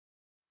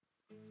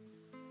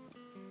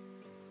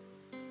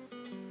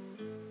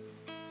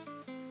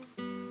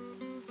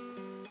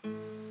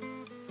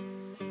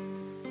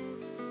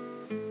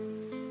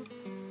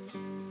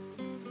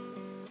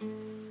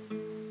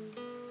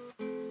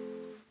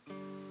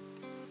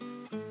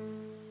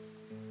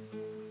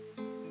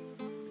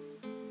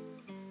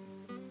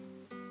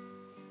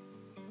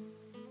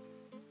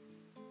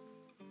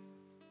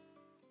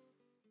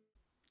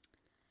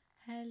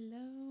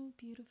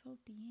beautiful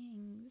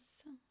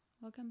beings.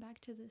 Welcome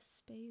back to this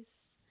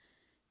space,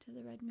 to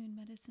the Red Moon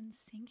Medicine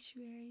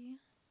Sanctuary.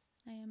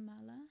 I am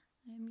Mala.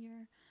 I am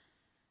your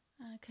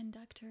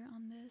conductor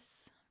on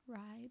this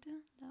ride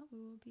that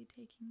we will be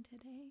taking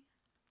today.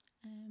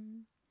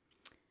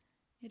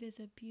 It is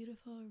a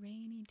beautiful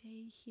rainy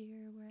day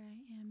here where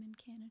I am in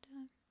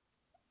Canada,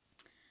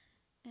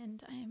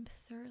 and I am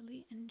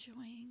thoroughly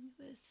enjoying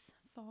this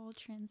fall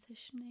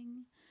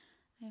transitioning.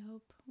 I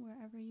hope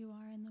wherever you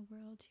are in the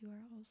world, you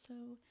are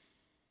also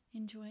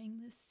enjoying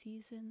this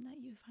season that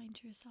you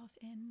find yourself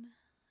in.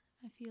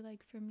 I feel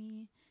like for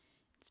me,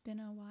 it's been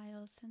a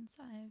while since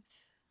I've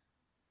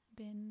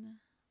been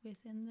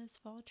within this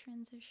fall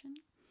transition,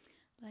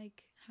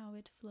 like how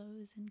it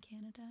flows in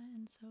Canada,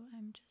 and so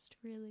I'm just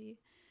really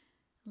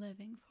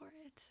living for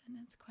it, and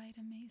it's quite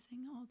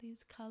amazing, all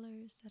these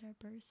colors that are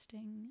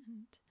bursting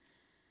and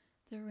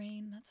the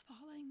rain that's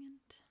falling,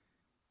 and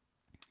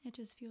it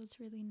just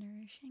feels really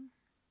nourishing.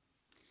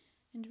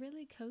 And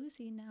really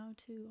cozy now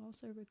to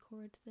also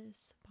record this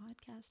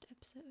podcast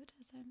episode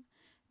as I'm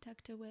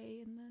tucked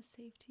away in the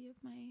safety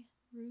of my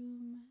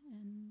room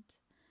and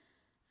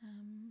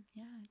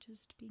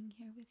just being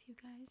here with you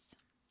guys.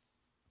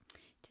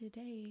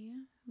 Today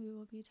we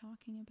will be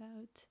talking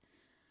about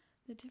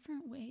the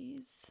different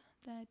ways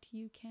that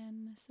you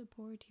can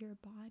support your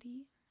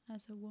body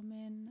as a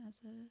woman, as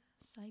a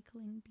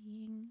cycling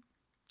being,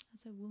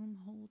 as a womb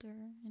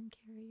holder and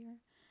carrier,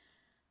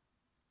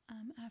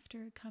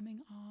 after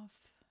coming off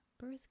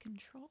birth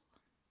control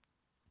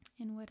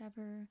in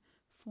whatever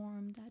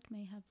form that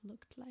may have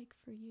looked like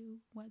for you,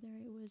 whether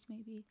it was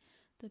maybe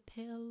the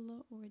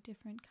pill or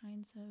different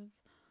kinds of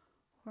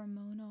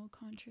hormonal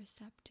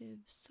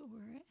contraceptives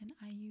or an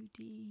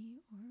IUD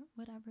or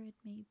whatever it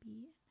may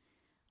be.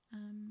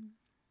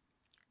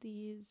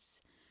 These,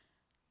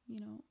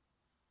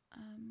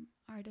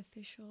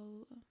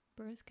 artificial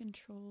birth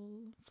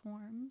control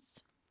forms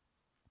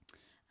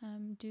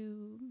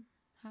do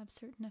have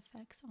certain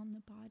effects on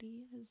the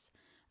body, as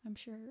I'm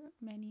sure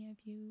many of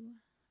you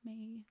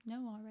may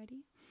know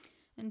already.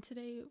 And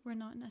today we're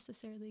not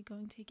necessarily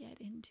going to get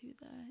into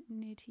the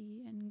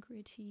nitty and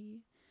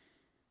gritty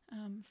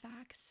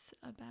facts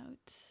about,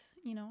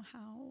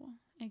 how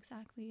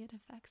exactly it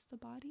affects the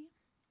body.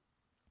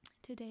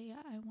 Today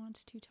I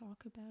want to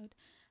talk about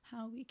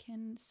how we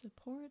can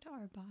support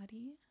our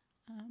body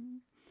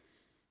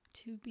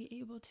to be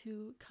able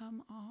to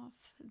come off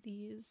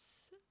these,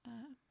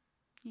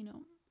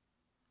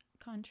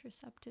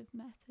 contraceptive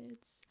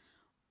methods,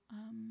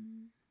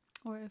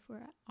 or if we're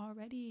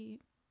already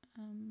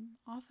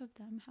off of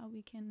them, how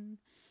we can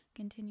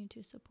continue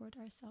to support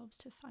ourselves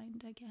to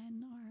find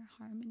again our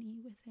harmony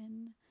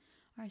within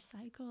our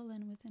cycle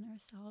and within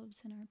ourselves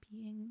and our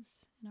beings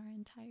in our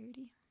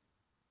entirety.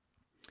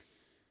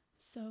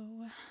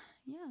 So,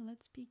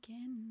 let's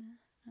begin.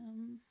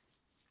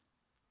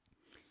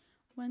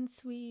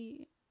 Once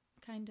we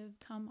kind of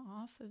come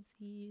off of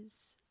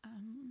these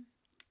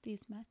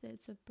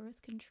methods of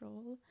birth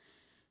control,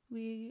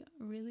 we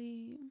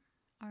really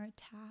are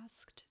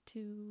tasked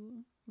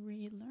to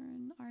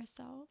relearn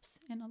ourselves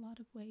in a lot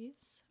of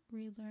ways,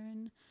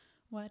 relearn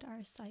what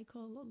our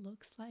cycle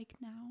looks like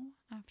now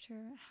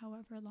after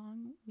however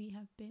long we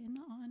have been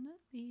on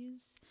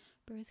these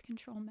birth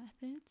control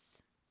methods,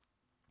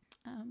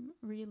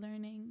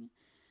 relearning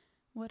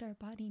what our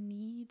body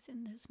needs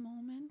in this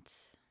moment,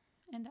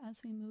 and as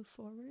we move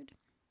forward,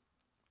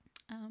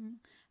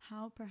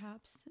 how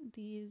perhaps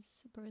these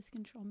birth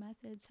control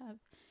methods have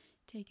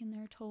taken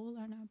their toll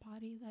on our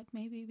body that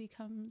maybe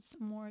becomes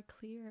more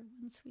clear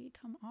once we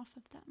come off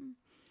of them,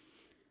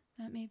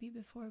 that maybe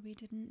before we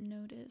didn't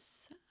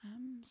notice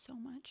so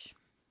much.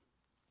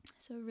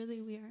 So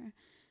really we are,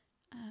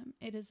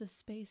 it is a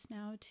space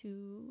now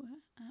to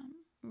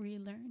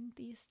relearn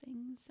these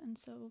things, and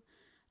so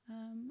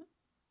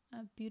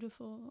a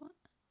beautiful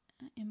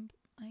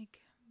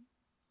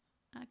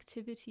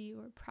activity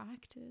or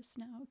practice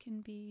now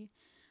can be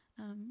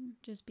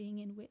just being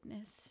in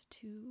witness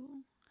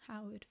to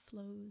how it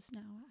flows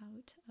now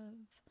out of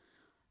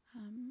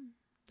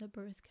the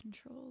birth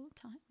control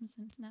times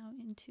and now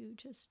into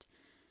just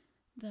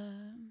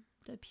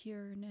the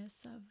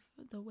pureness of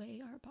the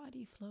way our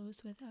body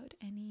flows without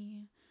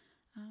any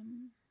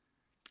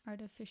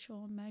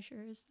artificial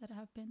measures that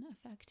have been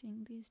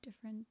affecting these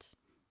different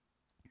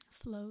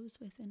flows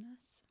within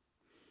us.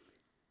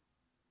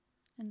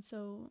 And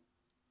so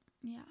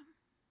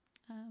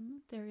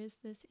there is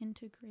this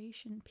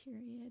integration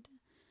period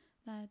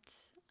that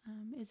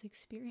is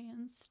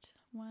experienced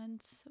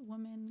once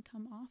women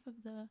come off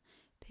of the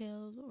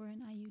pill or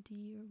an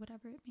IUD or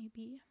whatever it may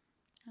be.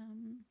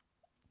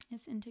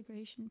 This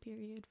integration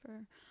period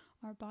for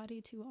our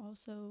body to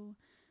also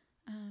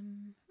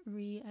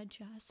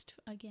readjust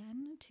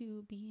again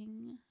to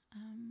being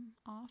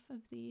off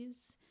of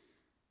these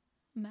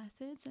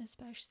methods,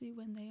 especially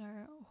when they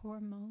are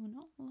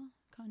hormonal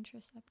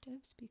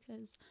contraceptives,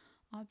 because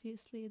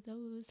obviously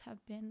those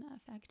have been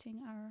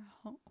affecting our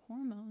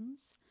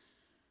hormones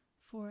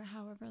for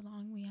however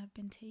long we have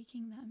been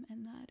taking them,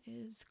 and that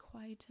is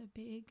quite a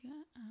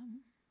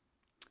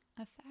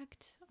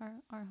affect.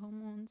 Our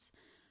hormones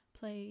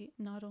play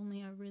not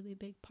only a really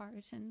big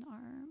part in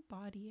our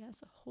body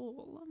as a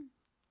whole,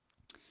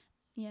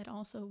 yet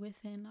also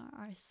within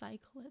our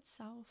cycle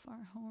itself.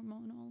 Our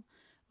hormonal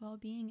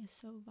well-being is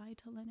so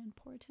vital and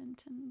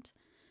important, and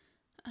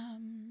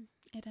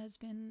it has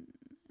been,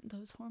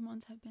 those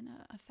hormones have been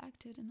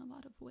affected in a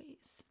lot of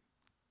ways.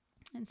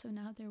 And so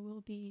now there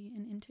will be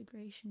an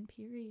integration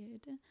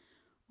period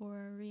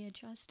or a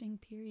readjusting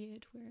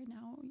period where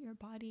now your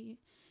body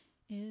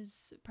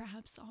is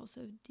perhaps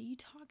also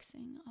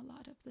detoxing a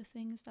lot of the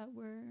things that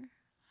were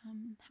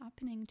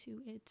happening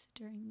to it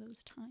during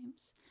those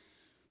times.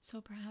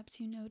 So perhaps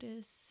you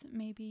notice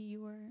maybe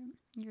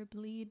your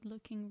bleed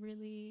looking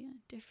really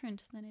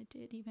different than it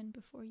did even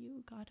before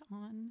you got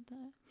on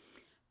the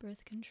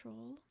birth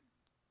control.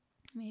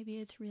 Maybe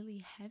it's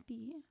really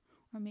heavy,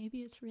 or maybe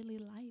it's really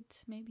light,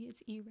 maybe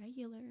it's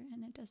irregular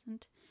and it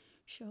doesn't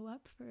show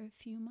up for a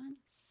few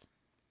months.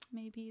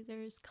 Maybe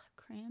there's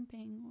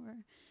cramping or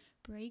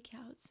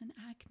breakouts and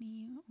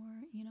acne,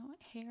 or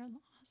hair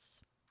loss,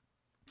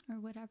 or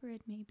whatever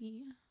it may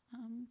be.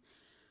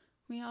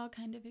 We all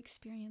kind of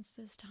experience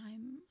this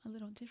time a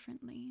little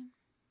differently.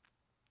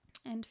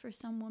 And for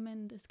some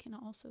women, this can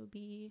also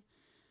be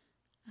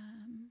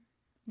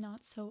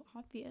not so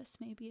obvious.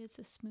 Maybe it's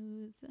a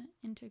smooth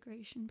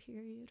integration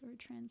period or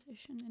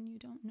transition and you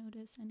don't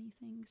notice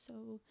anything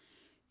so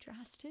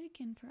drastic.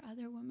 And for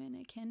other women,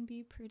 it can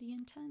be pretty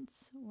intense,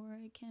 or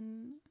it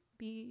can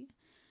be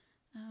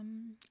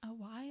a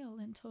while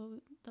until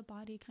the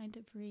body kind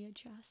of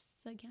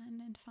readjusts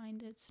again and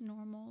find its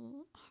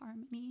normal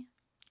harmony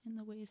in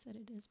the ways that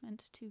it is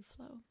meant to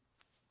flow.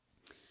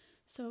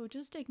 So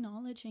just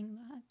acknowledging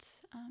that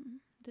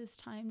this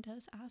time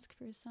does ask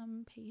for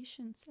some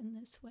patience in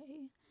this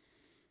way.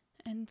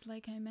 And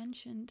like I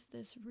mentioned,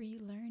 this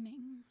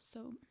relearning.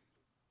 So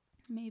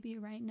maybe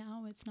right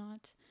now it's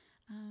not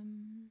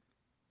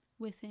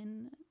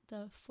within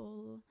the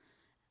full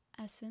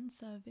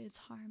essence of its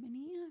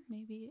harmony.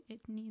 Maybe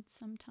it needs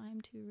some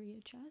time to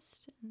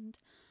readjust, and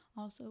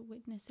also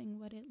witnessing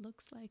what it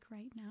looks like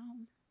right now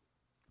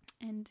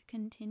and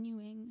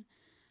continuing,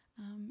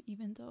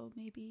 even though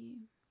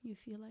maybe you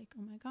feel like,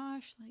 oh my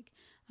gosh, like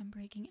I'm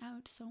breaking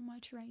out so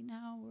much right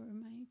now, or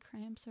my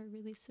cramps are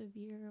really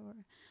severe,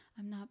 or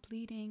I'm not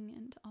bleeding,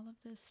 and all of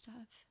this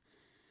stuff.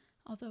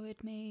 Although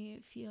it may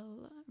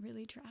feel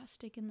really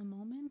drastic in the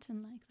moment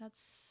and like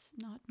that's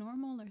not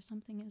normal or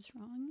something is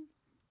wrong,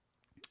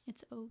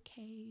 it's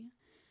okay.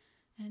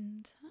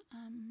 And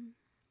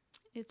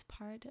it's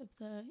part of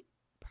the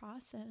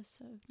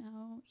process of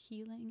now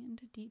healing and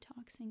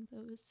detoxing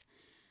those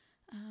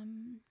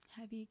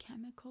heavy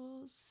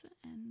chemicals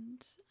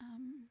and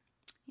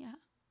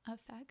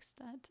effects,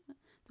 that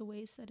the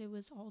ways that it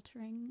was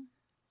altering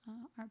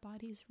our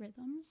body's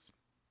rhythms.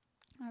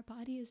 Our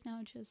body is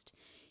now just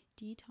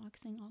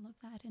detoxing all of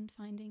that and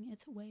finding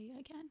its way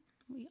again.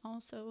 We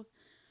also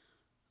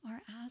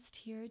are asked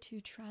here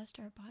to trust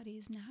our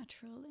body's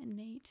natural,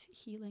 innate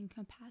healing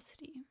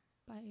capacity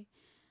by,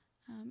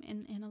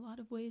 in a lot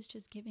of ways,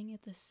 just giving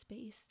it the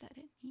space that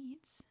it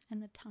needs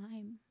and the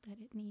time that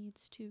it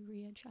needs to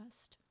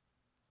readjust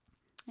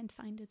and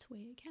find its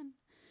way again.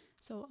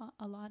 So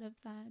a lot of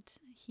that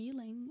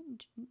healing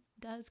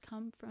does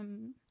come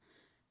from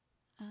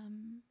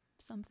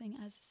something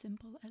as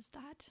simple as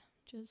that,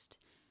 just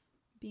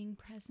being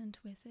present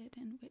with it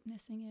and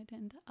witnessing it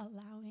and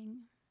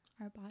allowing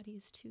our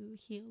bodies to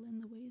heal in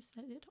the ways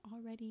that it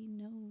already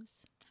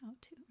knows how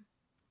to.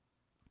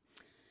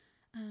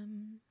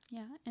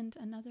 And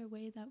another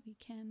way that we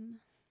can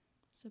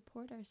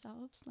support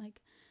ourselves,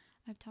 like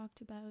I've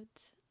talked about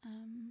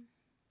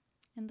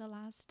in the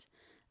last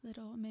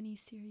little mini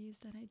series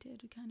that I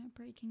did, kind of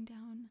breaking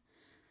down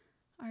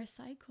our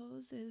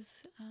cycles, is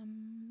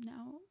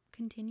now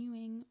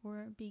continuing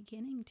or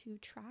beginning to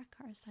track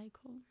our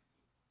cycle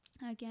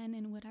again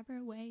in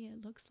whatever way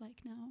it looks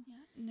like now.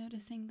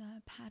 Noticing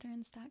the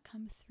patterns that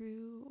come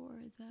through,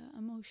 or the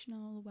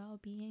emotional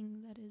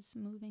well-being that is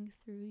moving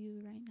through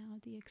you right now,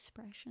 the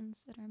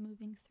expressions that are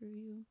moving through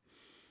you.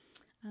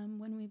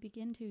 When we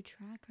begin to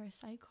track our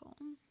cycle,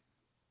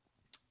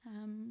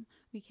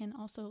 we can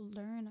also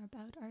learn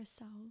about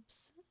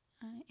ourselves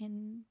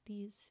in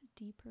these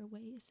deeper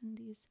ways, in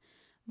these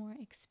more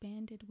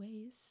expanded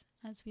ways,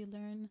 as we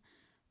learn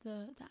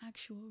the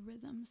actual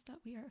rhythms that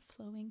we are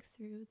flowing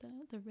through,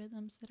 the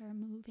rhythms that are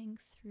moving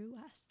through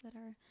us, that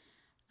are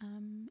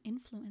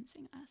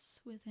influencing us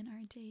within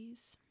our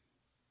days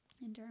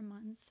and our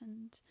months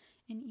and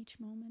in each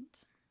moment.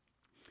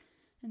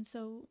 And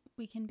so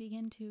we can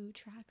begin to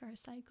track our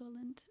cycle,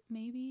 and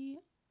maybe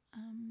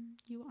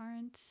you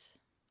aren't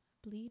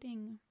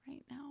bleeding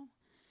right now.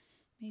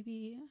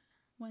 Maybe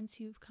once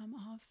you've come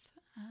off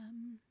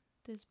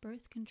this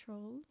birth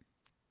control,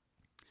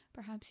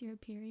 perhaps your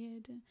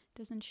period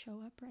doesn't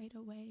show up right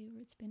away,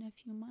 or it's been a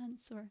few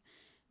months, or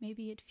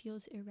maybe it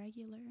feels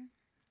irregular.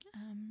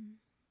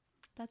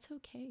 That's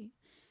okay.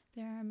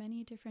 There are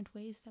many different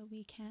ways that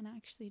we can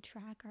actually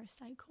track our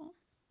cycle.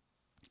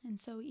 And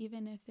so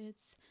even if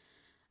it's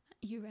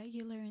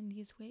irregular in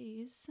these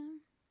ways,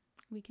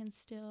 We can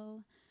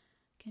still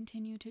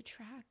continue to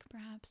track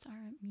perhaps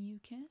our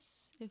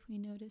mucus if we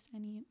notice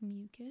any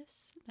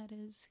mucus that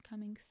is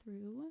coming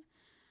through.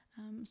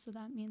 So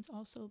that means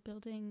also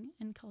building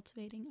and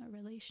cultivating a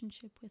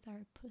relationship with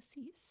our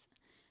pussies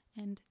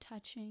and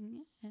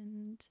touching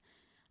and,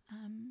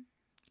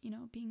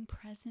 being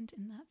present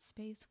in that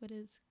space, what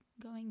is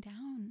going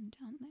down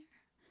there.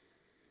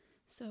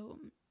 So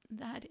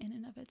that in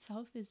and of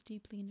itself is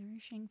deeply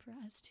nourishing for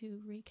us to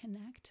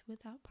reconnect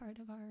with that part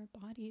of our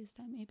bodies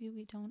that maybe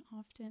we don't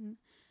often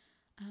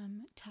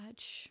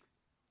touch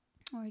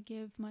or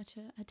give much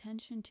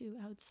attention to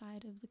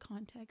outside of the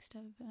context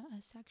of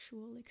a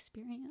sexual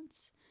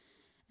experience.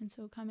 And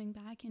so coming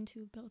back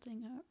into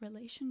building a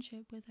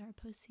relationship with our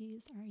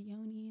pussies, our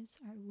yonis,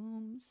 our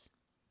wombs,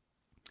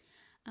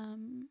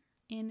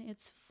 in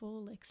its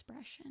full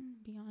expression,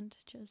 beyond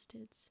just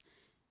its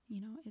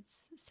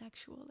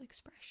sexual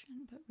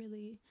expression, but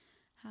really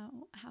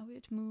how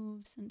it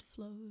moves and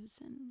flows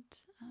and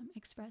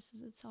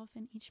expresses itself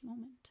in each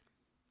moment.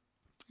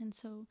 And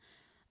so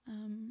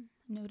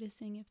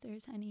noticing if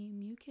there's any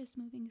mucus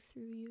moving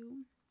through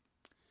you.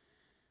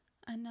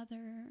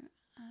 Another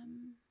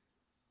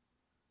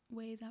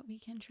way that we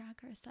can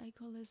track our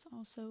cycle is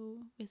also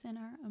within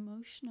our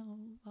emotional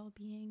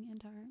well-being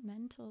and our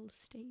mental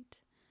state.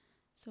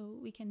 So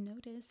we can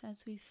notice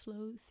as we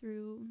flow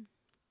through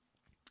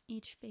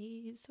each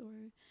phase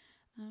or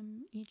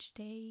each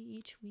day,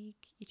 each week,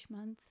 each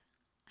month,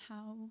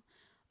 how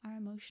our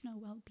emotional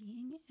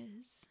well-being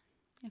is.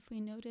 If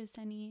we notice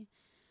any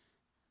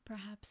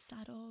perhaps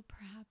subtle,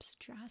 perhaps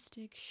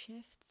drastic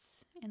shifts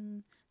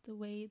in the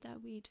way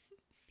that we'd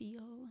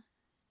feel,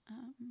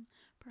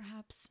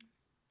 perhaps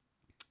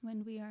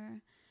when we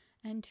are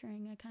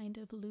entering a kind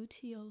of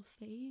luteal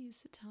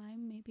phase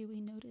time, maybe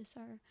we notice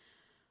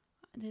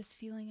this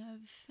feeling of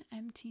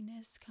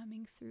emptiness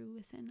coming through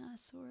within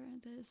us, or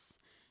this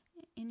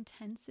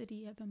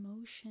intensity of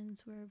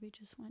emotions where we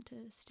just want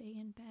to stay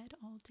in bed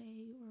all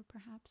day, or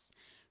perhaps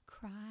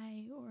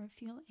cry or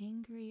feel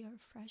angry or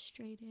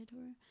frustrated,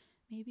 or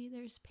maybe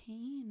there's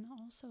pain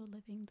also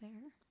living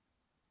there.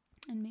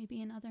 And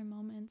maybe in other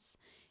moments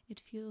it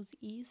feels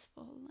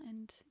easeful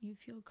and you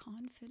feel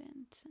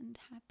confident and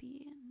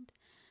happy and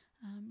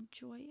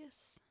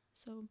joyous.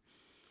 So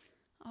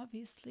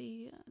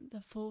obviously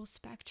the full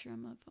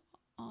spectrum of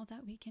all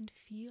that we can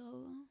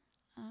feel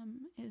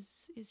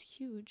is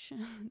huge.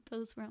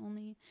 Those were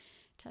only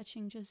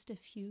touching just a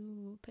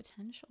few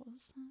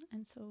potentials.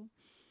 And so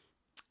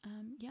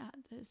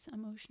this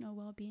emotional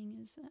well-being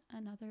is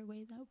another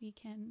way that we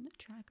can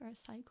track our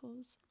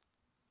cycles.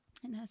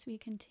 And as we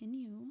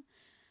continue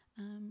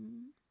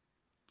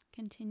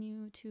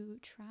to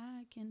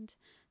track, and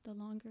the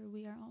longer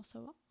we are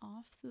also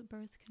off the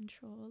birth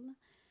control,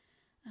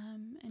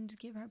 and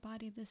give our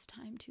body this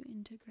time to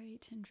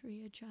integrate and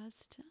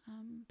readjust,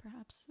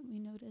 perhaps we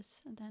notice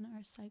then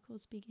our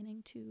cycles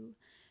beginning to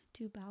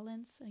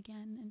balance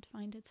again and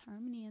find its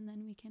harmony, and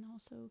then we can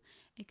also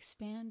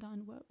expand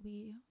on what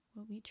we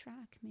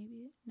track.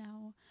 Maybe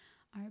now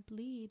our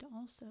bleed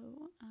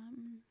also,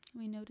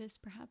 we notice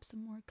perhaps a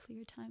more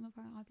clear time of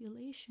our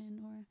ovulation,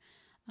 or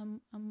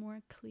a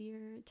more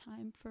clear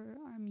time for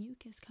our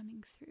mucus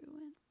coming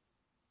through.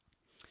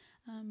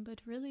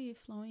 But really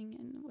flowing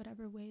in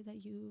whatever way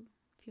that you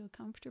feel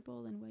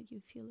comfortable and what you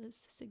feel is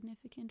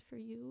significant for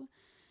you,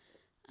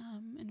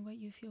 and what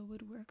you feel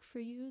would work for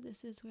you.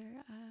 This is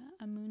where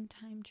a moon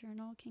time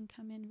journal can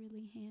come in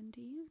really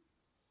handy,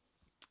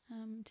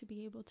 to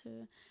be able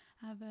to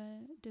have a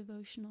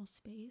devotional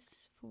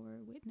space for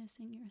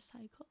witnessing your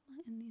cycle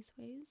in these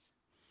ways.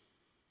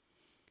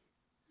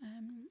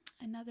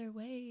 Another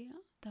way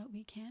that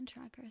we can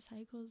track our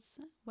cycles,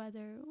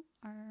 whether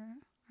our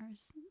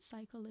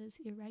cycle is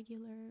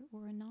irregular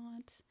or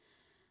not,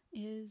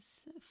 is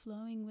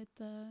flowing with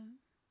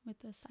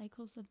the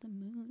cycles of the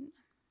moon.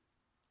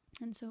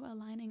 And so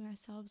aligning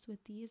ourselves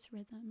with these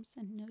rhythms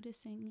and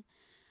noticing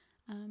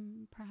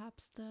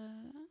perhaps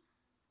the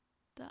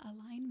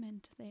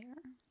alignment there,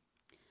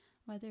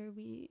 whether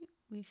we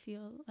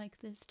feel like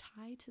this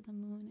tie to the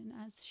moon, and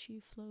as she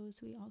flows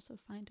we also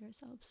find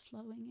ourselves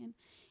flowing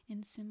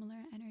in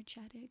similar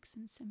energetics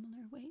in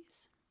similar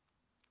ways.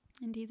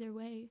 And either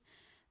way,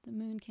 the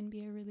moon can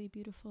be a really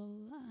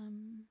beautiful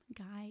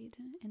guide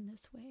in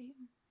this way.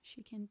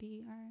 She can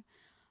be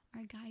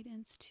our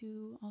guidance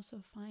to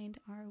also find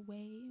our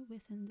way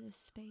within this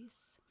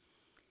space,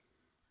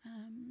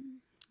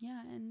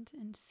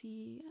 and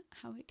see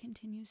how it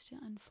continues to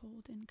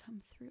unfold and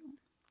come through.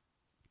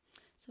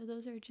 So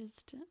those are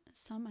just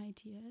some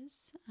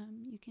ideas.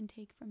 You can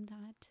take from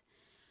that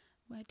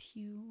what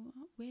you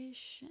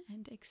wish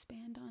and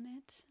expand on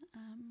it.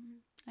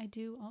 I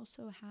do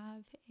also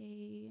have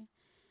a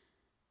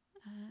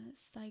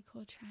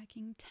cycle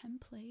tracking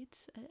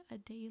template, a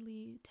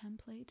daily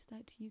template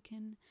that you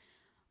can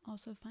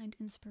also find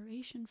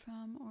inspiration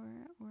from,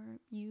 or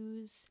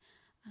use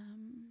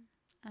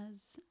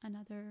as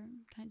another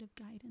kind of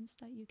guidance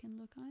that you can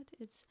look at.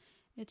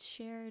 It's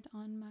shared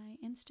on my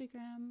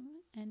Instagram,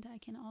 and I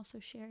can also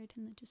share it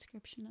in the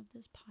description of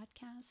this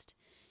podcast.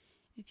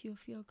 if you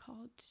feel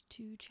called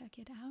to check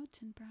it out,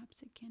 and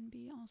perhaps it can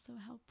be also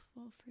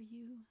helpful for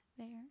you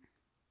there.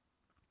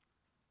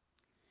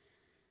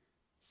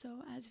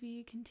 So as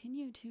we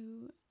continue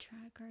to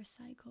track our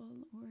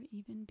cycle, or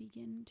even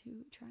begin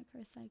to track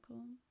our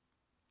cycle,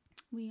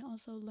 we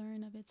also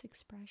learn of its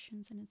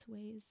expressions and its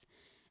ways,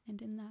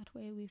 and in that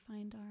way we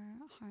find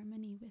our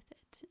harmony with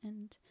it,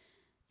 and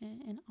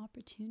an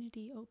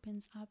opportunity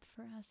opens up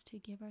for us to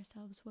give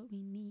ourselves what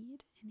we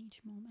need in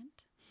each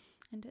moment.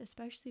 And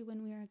especially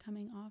when we are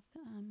coming off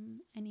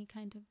any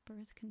kind of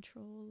birth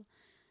control,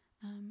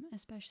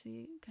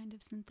 especially kind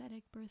of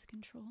synthetic birth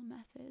control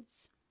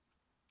methods,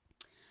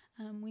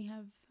 we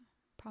have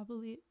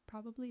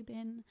probably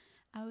been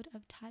out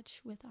of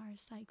touch with our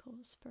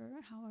cycles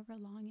for however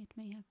long it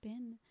may have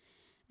been.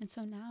 And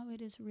so now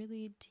it is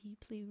really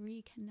deeply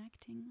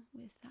reconnecting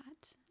with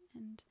that,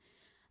 and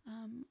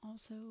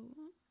also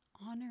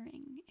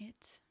honoring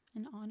it,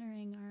 and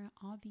honoring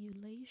our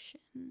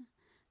ovulation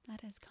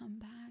that has come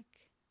back.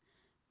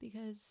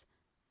 Because,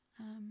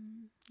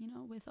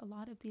 with a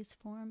lot of these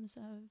forms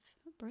of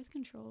birth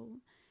control,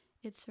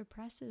 it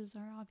suppresses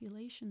our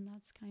ovulation.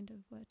 That's kind of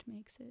what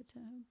makes it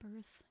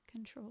birth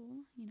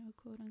control,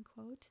 quote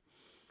unquote.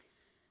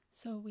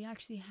 So we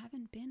actually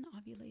haven't been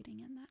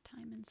ovulating in that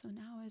time. And so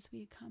now as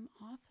we come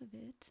off of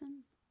it,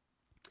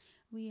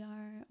 we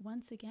are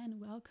once again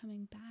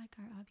welcoming back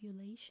our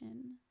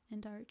ovulation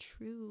and our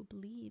true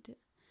bleed.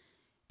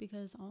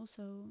 Because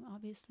also,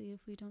 obviously, if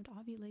we don't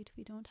ovulate,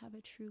 we don't have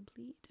a true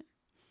bleed.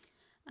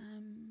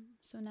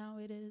 So now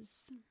it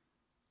is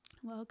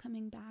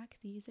welcoming back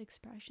these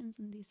expressions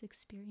and these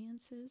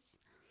experiences,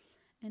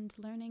 and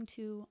learning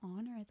to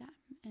honor them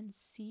and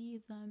see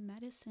the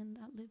medicine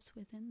that lives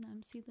within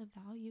them, see the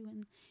value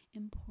and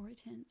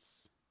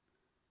importance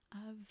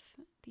of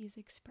these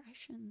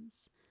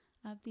expressions,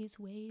 of these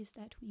ways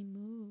that we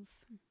move,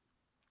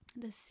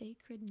 the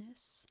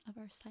sacredness of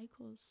our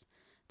cycles,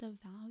 the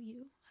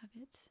value of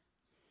it.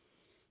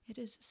 It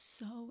is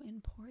so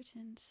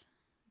important.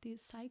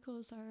 These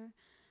cycles are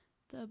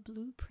the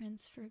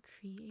blueprints for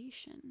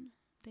creation.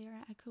 They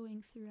are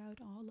echoing throughout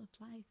all of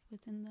life,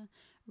 within the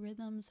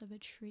rhythms of a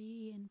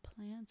tree and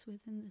plants,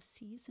 within the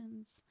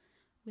seasons,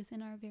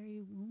 within our very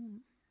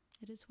womb.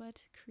 It is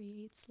what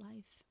creates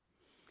life.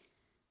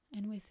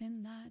 And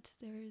within that,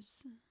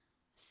 there's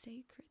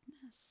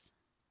sacredness.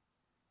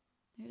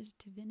 There's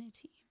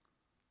divinity.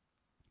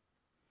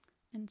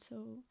 And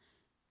so,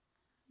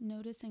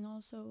 noticing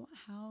also,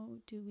 how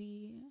do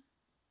we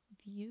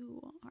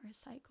view our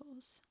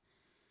cycles?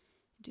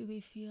 Do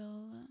we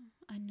feel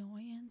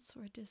annoyance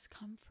or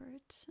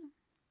discomfort?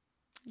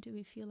 Do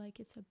we feel like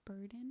it's a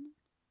burden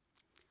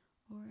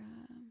or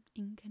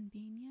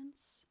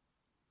inconvenience?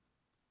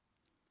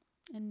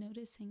 And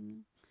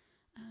noticing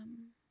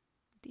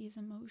these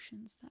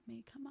emotions that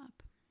may come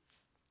up.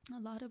 A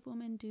lot of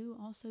women do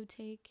also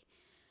take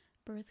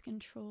birth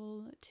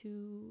control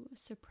to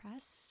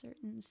suppress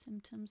certain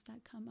symptoms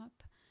that come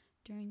up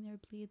during their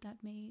bleed that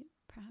may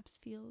perhaps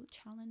feel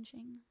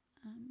challenging.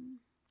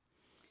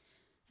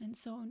 And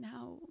so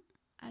now,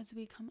 as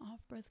we come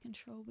off birth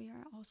control, we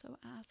are also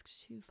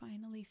asked to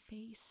finally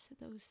face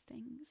those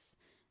things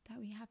that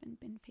we haven't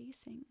been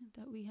facing,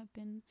 that we have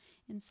been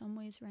in some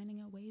ways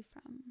running away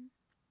from.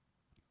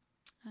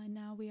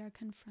 Now we are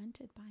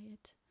confronted by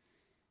it.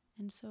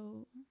 And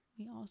so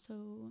we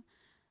also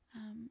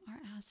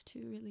are asked to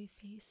really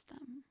face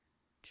them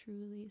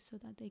truly, so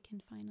that they can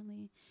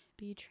finally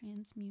be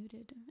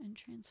transmuted and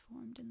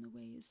transformed in the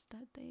ways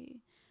that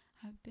they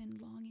have been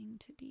longing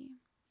to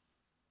be.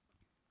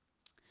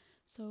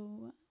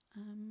 So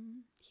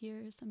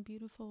here are some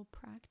beautiful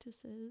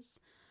practices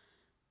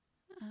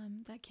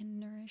that can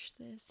nourish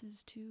this,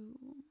 is to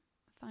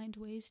find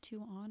ways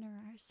to honor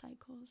our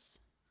cycles.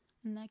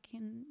 And that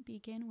can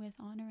begin with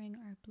honoring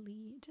our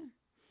bleed,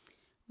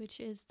 which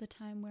is the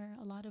time where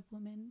a lot of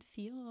women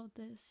feel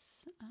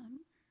this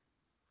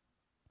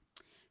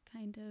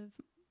kind of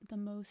the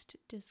most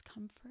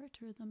discomfort,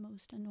 or the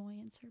most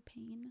annoyance or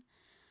pain,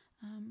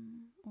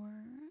 or,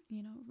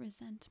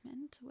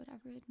 resentment,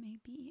 whatever it may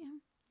be.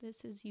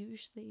 This is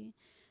usually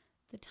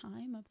the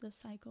time of the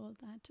cycle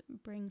that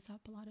brings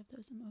up a lot of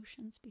those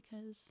emotions,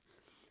 because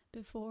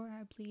before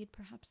our bleed,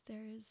 perhaps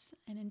there's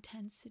an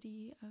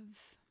intensity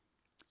of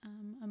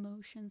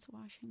emotions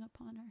washing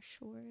upon our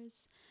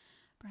shores.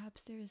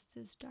 Perhaps there's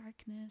this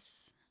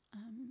darkness,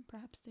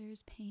 perhaps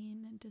there's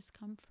pain and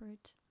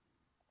discomfort.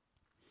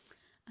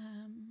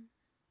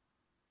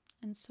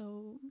 And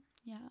so,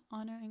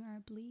 honoring our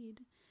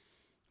bleed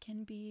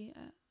can be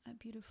a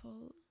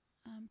beautiful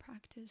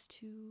practice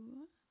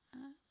to,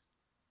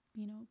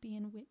 be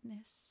in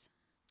witness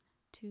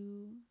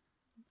to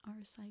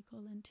our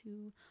cycle, and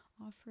to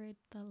offer it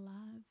the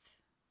love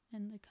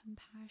and the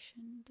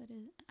compassion that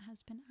it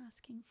has been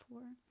asking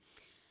for,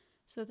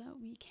 so that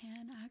we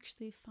can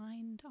actually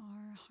find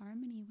our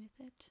harmony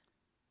with it.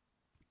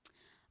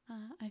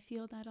 I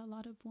feel that a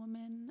lot of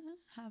women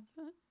have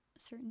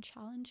certain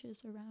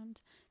challenges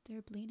around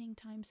their bleeding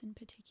times in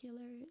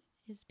particular,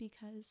 is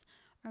because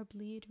our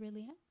bleed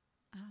really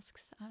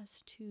asks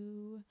us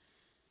to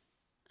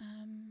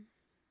um,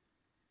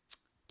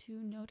 to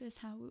notice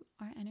how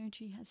our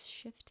energy has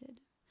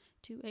shifted,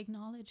 to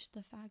acknowledge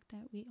the fact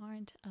that we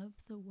aren't of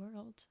the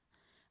world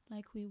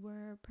like we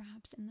were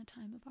perhaps in the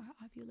time of our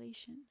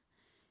ovulation.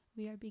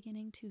 We are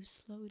beginning to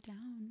slow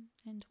down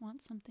and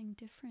want something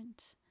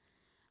different.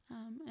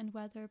 And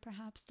whether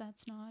perhaps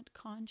that's not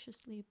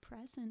consciously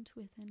present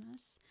within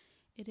us,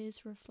 it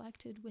is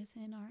reflected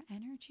within our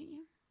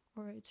energy,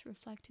 or it's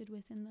reflected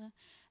within the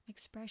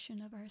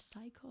expression of our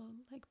cycle,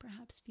 like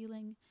perhaps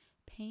feeling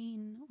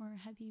pain or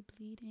heavy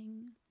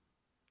bleeding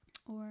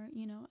or,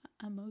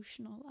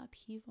 emotional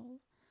upheaval.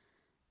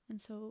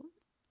 And so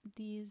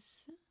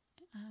these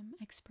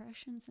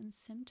expressions and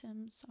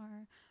symptoms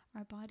are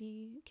our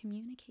body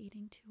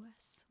communicating to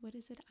us. What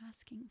is it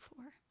asking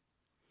for?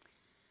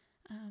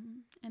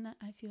 And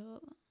I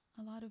feel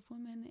a lot of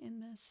women in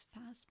this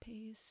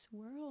fast-paced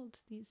world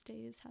these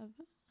days have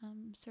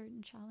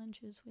certain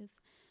challenges with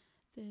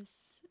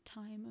this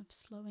time of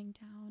slowing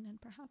down and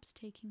perhaps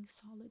taking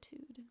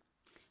solitude,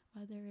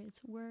 whether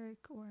it's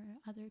work or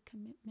other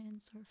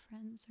commitments or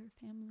friends or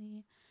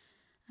family.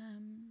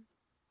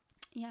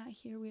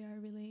 Here we are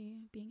really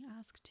being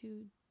asked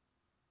to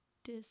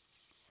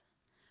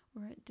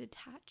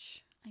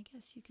detach, I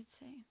guess you could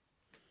say.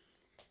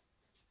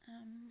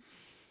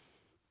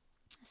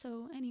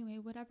 So anyway,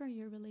 whatever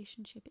your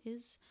relationship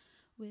is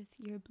with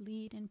your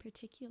bleed in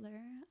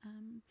particular,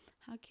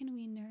 how can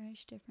we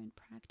nourish different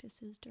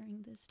practices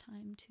during this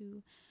time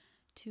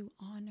to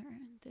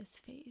honor this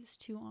phase,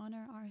 to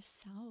honor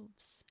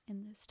ourselves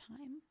in this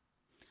time?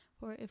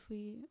 Or if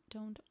we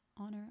don't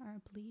honor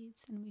our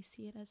bleeds and we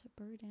see it as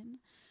a burden,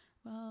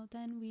 well,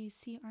 then we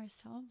see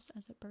ourselves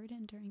as a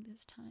burden during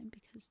this time,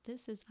 because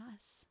this is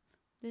us.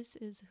 This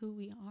is who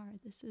we are.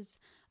 This is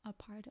a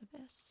part of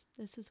us.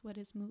 This is what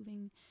is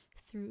moving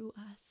through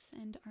us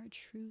and our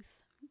truth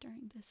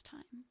during this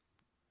time.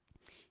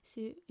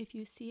 So if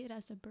you see it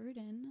as a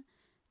burden,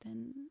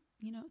 then,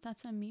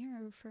 that's a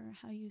mirror for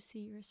how you see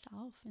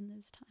yourself in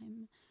this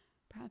time.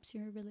 Perhaps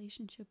your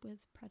relationship with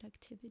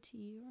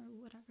productivity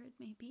or whatever it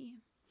may be.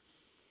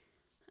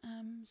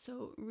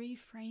 So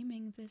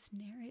reframing this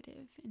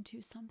narrative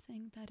into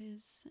something that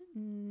is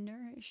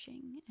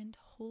nourishing and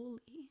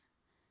holy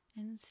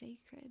and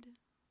sacred,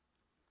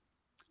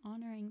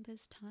 honoring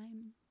this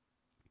time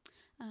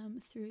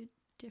through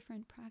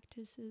different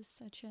practices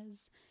such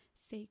as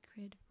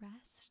sacred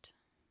rest.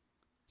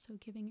 So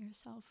giving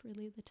yourself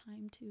really the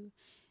time to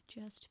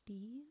just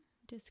be,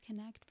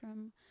 disconnect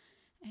from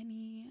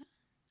any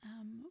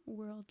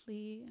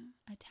worldly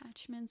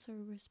attachments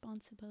or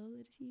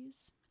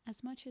responsibilities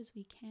as much as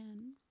we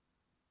can.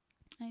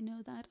 I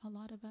know that a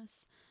lot of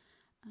us,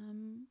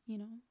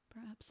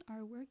 perhaps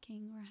are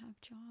working or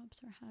have jobs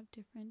or have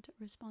different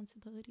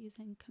responsibilities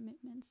and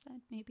commitments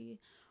that maybe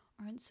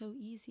aren't so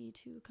easy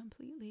to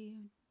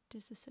completely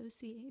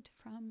disassociate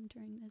from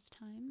during this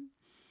time.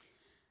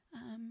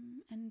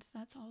 And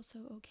that's also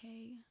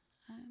okay.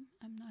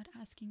 I'm not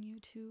asking you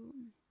to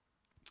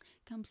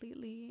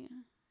completely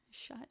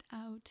shut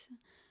out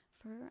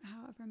for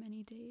however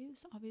many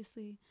days.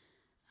 Obviously,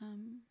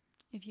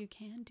 if you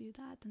can do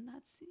that, then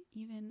that's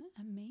even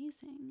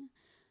amazing.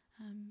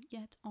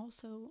 Yet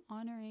also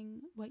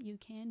honoring what you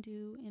can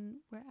do in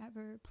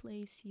wherever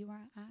place you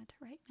are at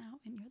right now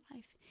in your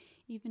life,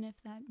 even if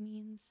that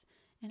means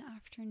an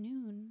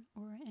afternoon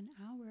or an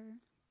hour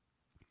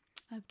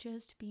of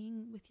just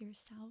being with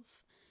yourself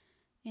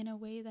in a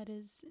way that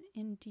is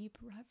in deep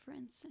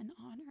reverence and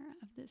honor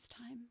of this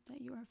time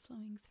that you are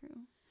flowing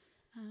through.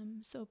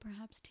 So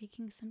perhaps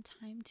taking some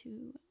time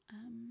to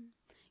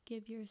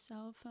give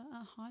yourself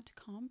a hot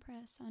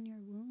compress on your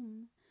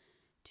womb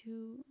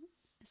to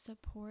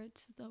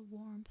support the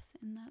warmth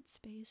in that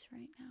space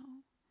right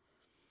now.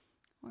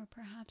 Or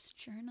perhaps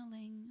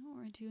journaling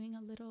or doing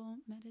a little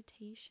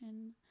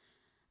meditation,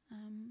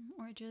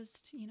 or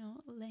just,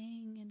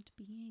 laying and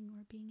being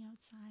or being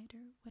outside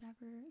or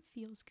whatever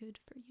feels good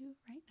for you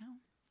right now.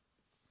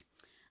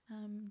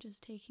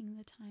 Just taking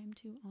the time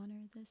to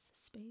honor this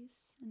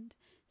space and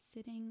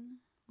sitting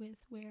with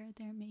where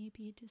there may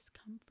be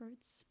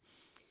discomforts,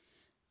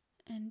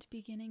 and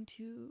beginning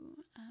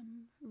to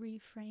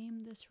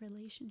reframe this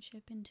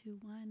relationship into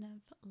one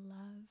of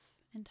love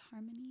and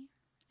harmony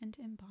and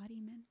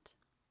embodiment.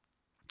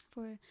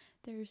 For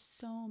there's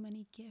so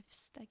many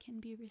gifts that can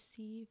be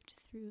received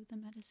through the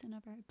medicine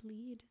of our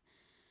bleed,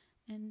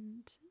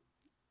 and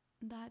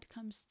that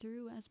comes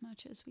through as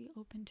much as we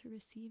open to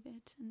receive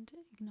it and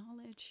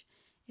acknowledge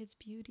its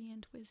beauty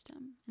and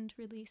wisdom and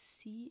really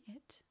see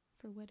it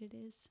for what it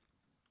is.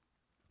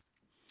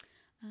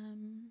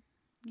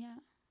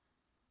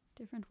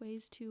 Different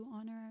ways to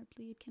honor our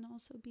bleed can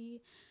also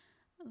be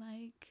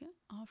like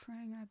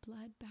offering our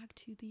blood back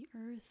to the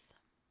earth,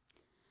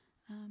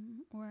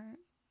 or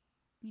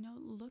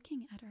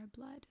looking at our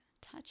blood,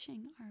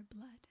 touching our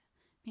blood,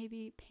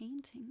 maybe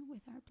painting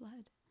with our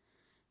blood.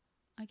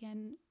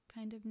 Again,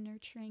 kind of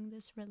nurturing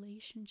this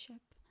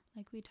relationship,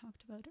 like we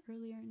talked about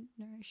earlier,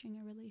 nourishing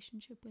a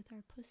relationship with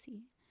our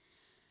pussy,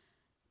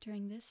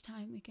 During this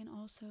time, we can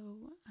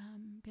also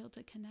build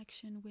a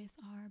connection with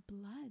our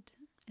blood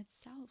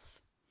itself.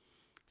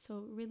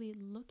 So really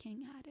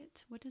looking at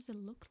it, what does it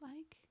look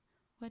like?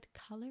 What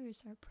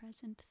colors are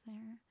present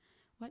there?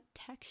 What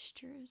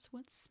textures?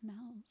 What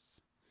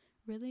smells?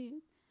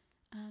 Really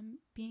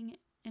being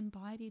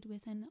embodied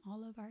within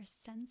all of our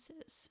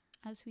senses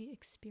as we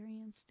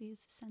experience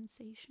these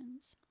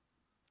sensations.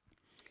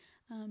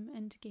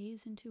 And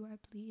gaze into our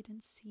bleed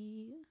and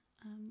see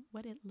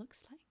what it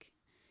looks like.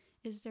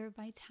 Is there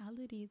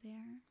vitality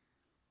there?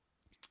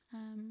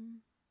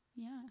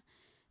 Yeah.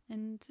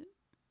 And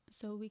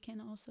so we can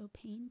also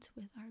paint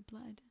with our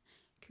blood,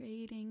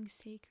 creating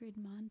sacred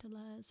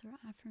mandalas or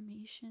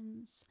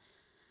affirmations,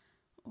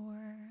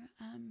 or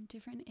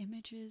different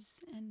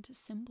images and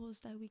symbols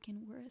that we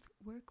can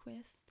work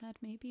with that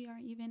maybe are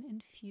even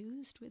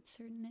infused with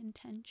certain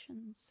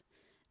intentions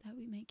that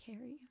we may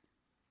carry.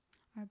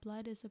 Our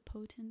blood is a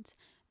potent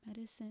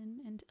medicine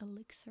and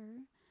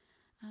elixir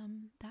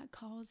that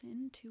calls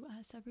into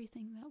us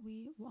everything that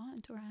we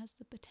want, or has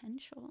the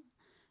potential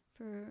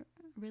for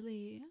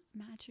really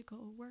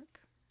magical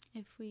work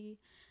if we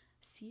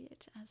see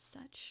it as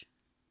such.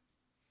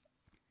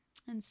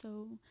 And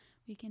so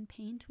we can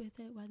paint with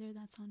it, whether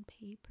that's on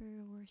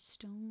paper or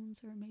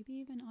stones, or maybe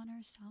even on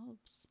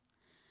ourselves.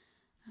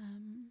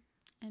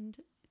 And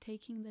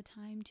taking the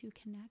time to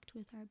connect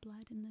with our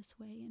blood in this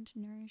way and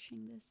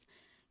nourishing this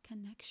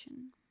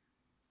connection.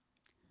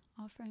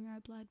 Offering our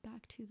blood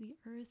back to the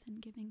earth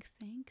and giving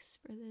thanks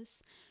for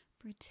this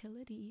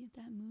fertility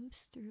that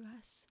moves through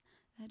us.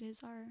 That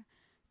is our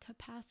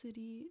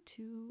capacity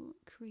to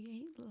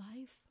create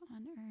life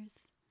on earth.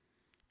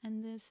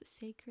 And this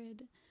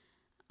sacred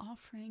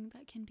offering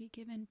that can be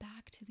given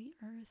back to the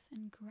earth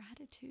in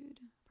gratitude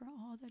for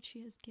all that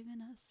she has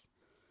given us,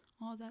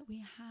 all that we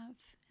have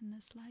in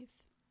this life.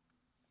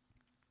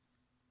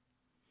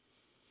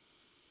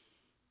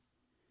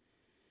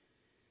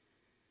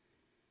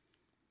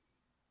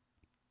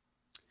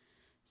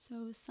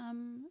 So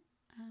some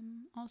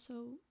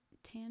also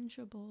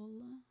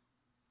tangible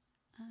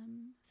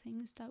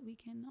things that we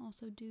can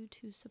also do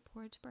to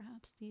support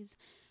perhaps these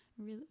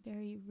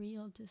very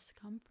real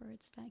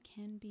discomforts that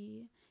can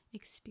be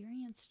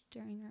experienced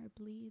during our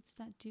bleeds,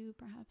 that do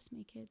perhaps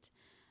make it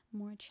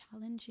more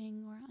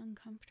challenging or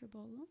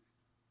uncomfortable.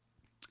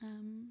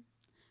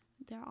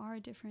 There are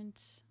different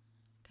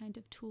kind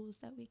of tools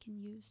that we can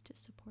use to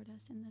support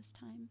us in this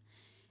time.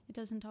 It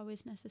doesn't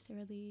always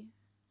necessarily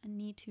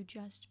need to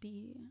just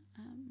be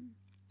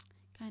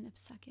kind of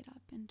suck it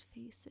up and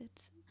face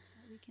it.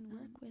 We can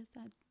work with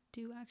that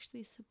do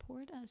actually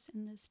support us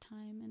in this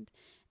time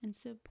and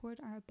support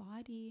our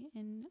body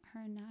in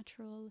her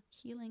natural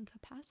healing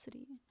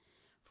capacity.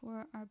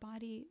 For our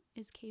body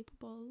is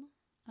capable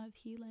of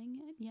healing,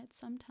 yet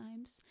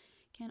sometimes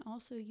can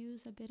also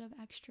use a bit of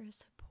extra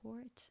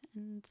support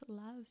and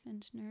love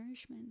and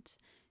nourishment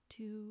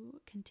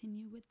to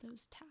continue with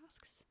those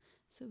tasks.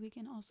 So we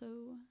can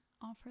also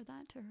offer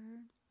that to her.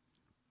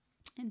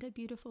 And a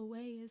beautiful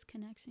way is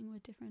connecting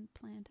with different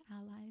plant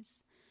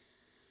allies.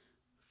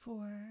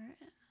 For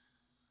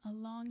a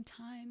long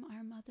time,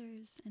 our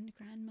mothers and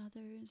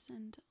grandmothers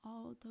and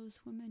all those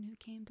women who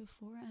came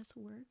before us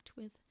worked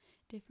with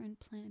different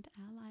plant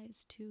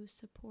allies to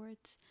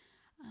support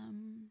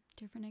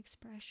different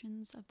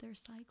expressions of their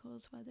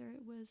cycles, whether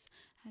it was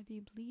heavy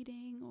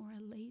bleeding or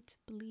a late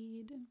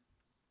bleed,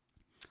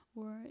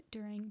 or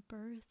during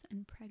birth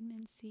and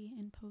pregnancy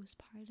and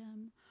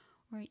postpartum,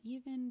 or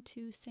even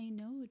to say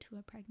no to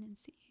a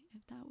pregnancy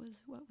if that was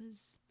what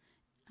was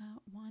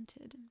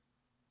wanted.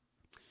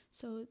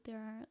 So there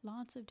are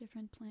lots of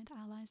different plant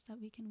allies that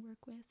we can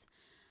work with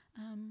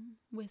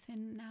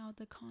within now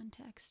the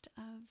context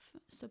of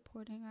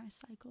supporting our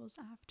cycles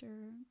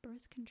after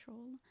birth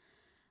control,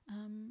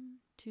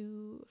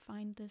 to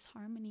find this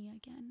harmony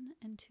again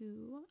and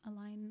to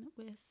align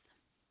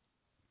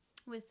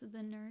with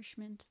the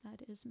nourishment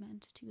that is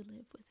meant to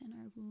live within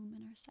our womb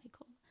and our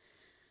cycle.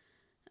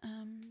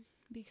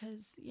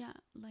 Because, yeah,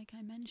 like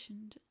I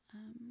mentioned,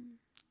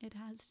 it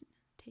has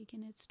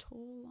taken its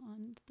toll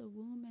on the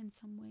womb in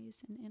some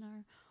ways, and in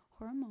our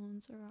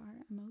hormones or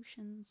our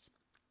emotions,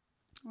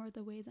 or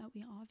the way that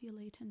we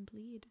ovulate and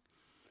bleed.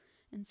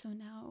 And so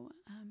now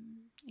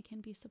it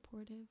can be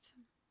supportive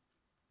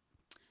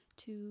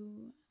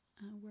to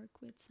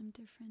work with some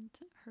different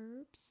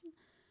herbs.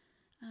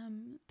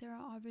 There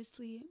are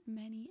obviously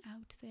many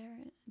out there,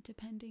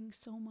 depending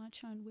so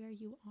much on where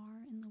you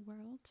are in the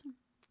world.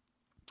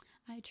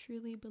 I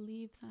truly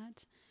believe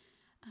that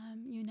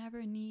you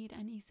never need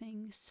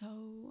anything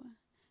so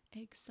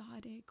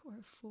exotic or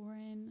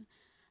foreign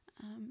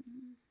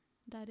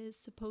that is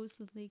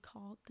supposedly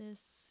called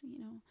this,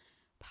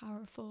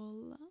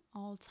 powerful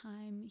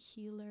all-time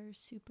healer,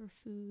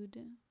 superfood,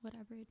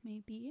 whatever it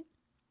may be.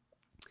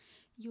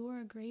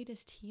 Your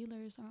greatest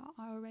healers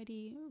are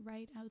already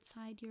right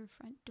outside your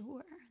front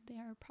door. They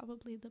are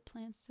probably the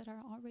plants that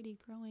are already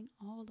growing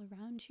all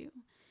around you.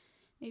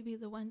 Maybe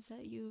the ones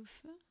that you've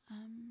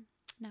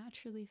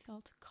naturally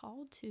felt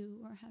called to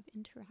or have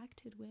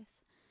interacted with.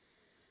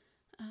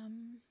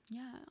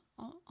 Yeah,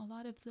 a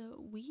lot of the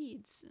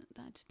weeds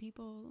that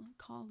people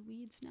call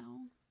weeds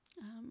now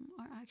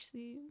are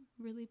actually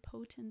really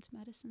potent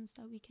medicines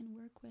that we can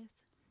work with.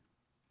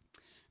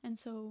 And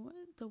so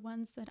the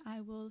ones that I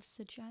will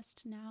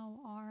suggest now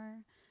are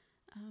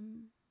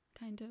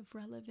kind of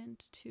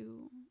relevant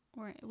to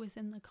or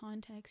within the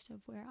context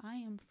of where I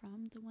am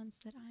from, the ones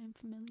that I am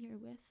familiar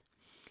with.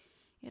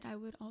 Yet I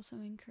would also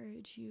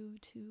encourage you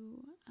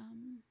to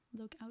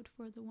look out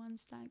for the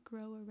ones that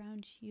grow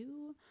around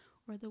you,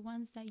 or the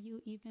ones that you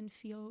even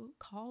feel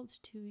called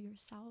to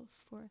yourself,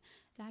 for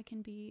that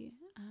can be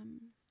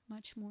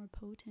much more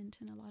potent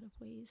in a lot of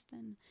ways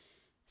than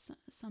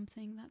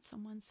something that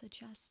someone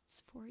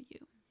suggests for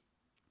you.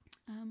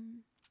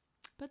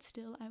 But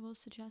still, I will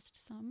suggest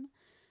some.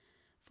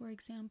 For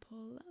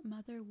example,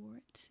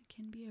 motherwort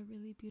can be a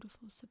really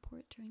beautiful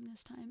support during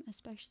this time,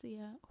 especially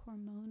a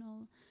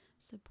hormonal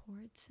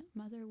support.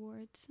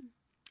 Motherwort,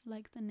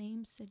 like the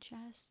name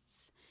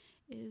suggests,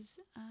 is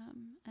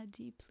a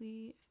deep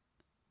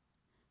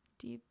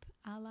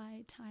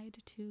ally tied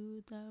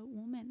to the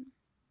woman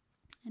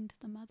and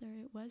the mother.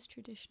 It was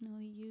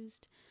traditionally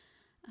used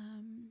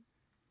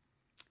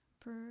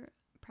for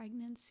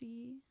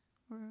pregnancy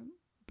or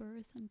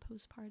birth and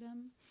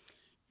postpartum.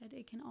 Yet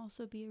it can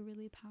also be a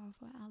really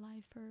powerful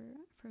ally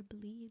for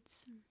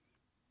bleeds,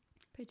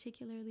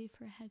 particularly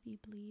for heavy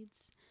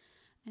bleeds,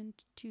 and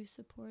to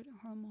support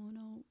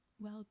hormonal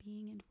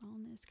well-being and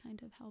wellness,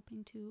 kind of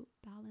helping to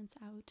balance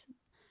out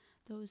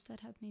those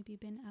that have maybe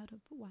been out of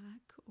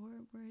whack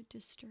or were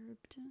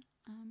disturbed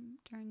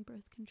during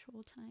birth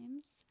control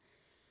times.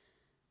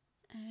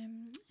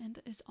 And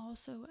is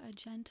also a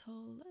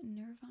gentle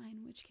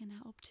nervine, which can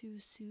help to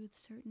soothe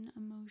certain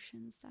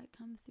emotions that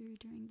come through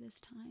during this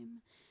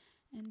time,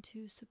 and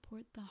to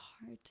support the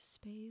heart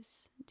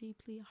space,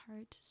 deeply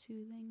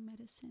heart-soothing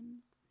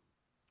medicine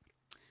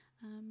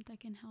that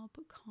can help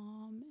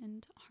calm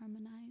and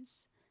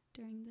harmonize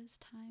during this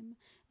time,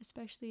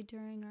 especially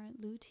during our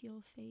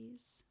luteal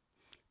phase,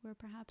 where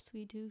perhaps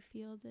we do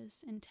feel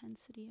this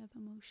intensity of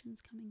emotions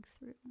coming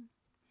through.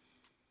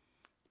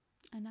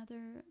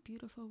 Another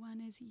beautiful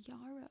one is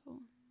yarrow,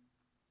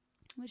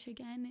 which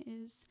again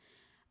is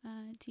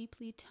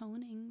deeply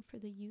toning for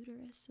the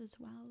uterus as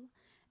well,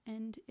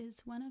 and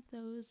is one of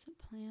those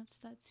plants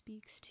that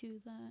speaks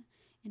to the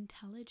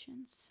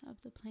intelligence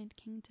of the plant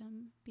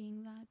kingdom,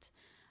 being that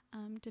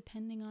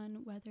depending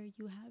on whether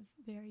you have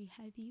very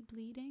heavy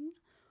bleeding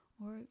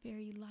or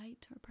very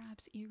light or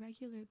perhaps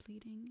irregular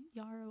bleeding,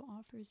 yarrow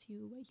offers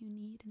you what you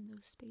need in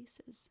those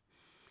spaces.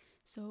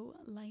 So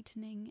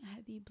lightening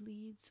heavy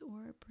bleeds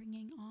or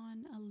bringing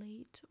on a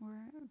late or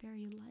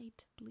very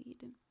light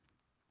bleed,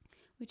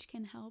 which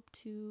can help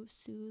to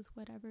soothe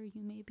whatever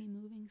you may be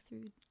moving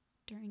through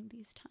during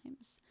these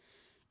times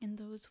in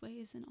those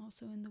ways, and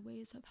also in the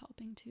ways of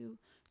helping to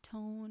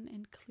tone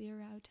and clear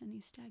out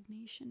any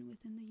stagnation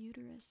within the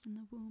uterus and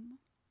the womb.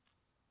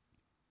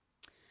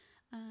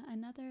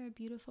 Another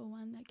beautiful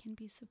one that can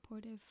be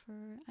supportive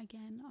for,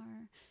 again,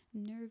 our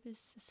nervous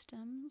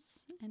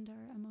systems and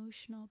our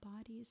emotional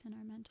bodies and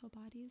our mental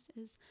bodies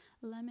is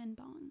lemon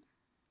balm.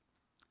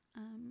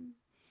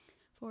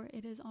 For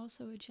it is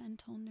also a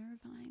gentle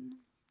nervine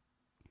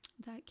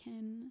that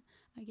can,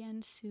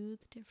 again, soothe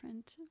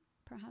different,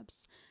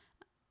 perhaps,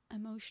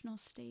 emotional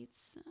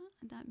states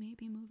that may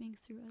be moving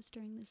through us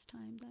during this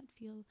time that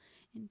feel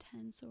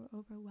intense or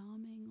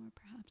overwhelming, or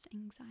perhaps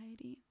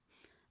anxiety.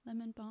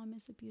 Lemon balm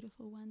is a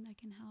beautiful one that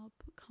can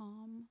help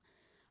calm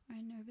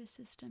our nervous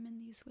system in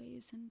these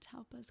ways and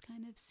help us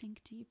kind of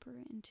sink deeper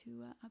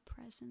into a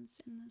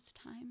presence in this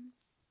time,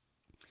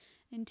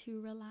 and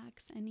to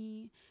relax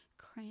any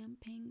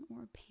cramping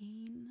or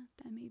pain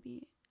that may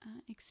be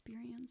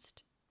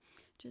experienced.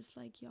 Just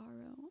like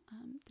yarrow,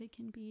 they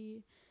can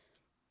be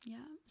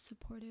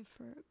supportive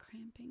for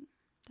cramping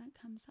that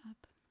comes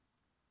up.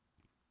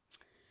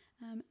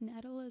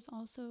 Nettle is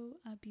also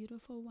a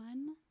beautiful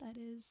one that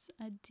is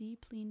a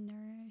deeply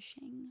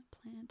nourishing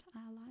plant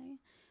ally,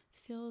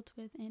 filled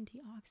with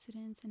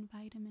antioxidants and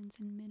vitamins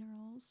and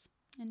minerals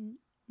and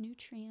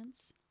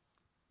nutrients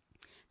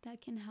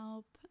that can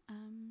help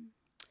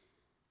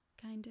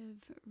kind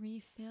of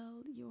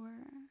refill your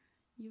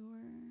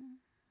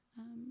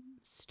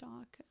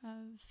stock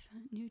of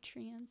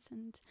nutrients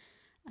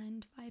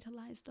and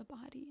vitalize the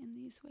body in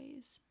these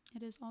ways.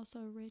 It is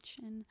also rich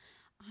in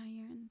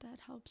iron that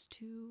helps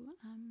to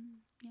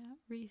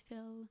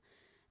refill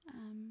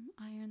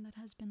iron that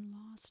has been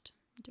lost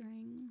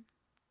during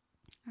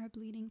our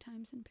bleeding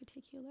times in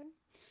particular.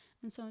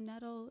 And so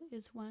nettle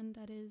is one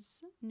that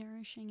is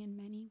nourishing in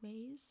many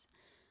ways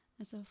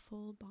as a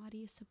full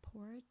body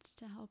support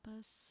to help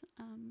us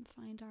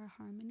find our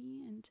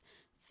harmony and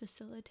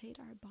facilitate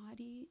our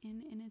body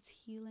in its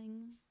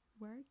healing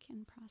work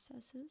and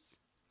processes.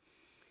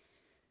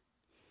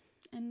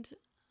 And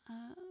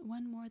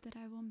one more that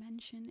I will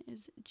mention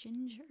is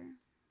ginger,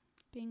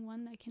 being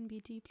one that can be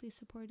deeply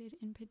supportive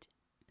in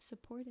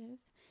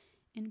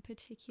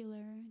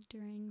particular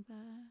during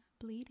the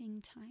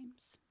bleeding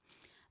times.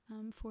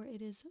 for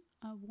it is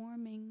a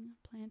warming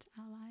plant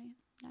ally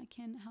that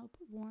can help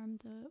warm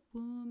the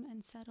womb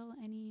and settle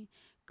any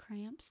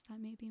cramps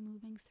that may be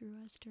moving through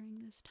us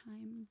during this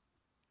time,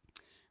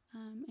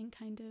 and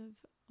kind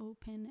of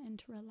open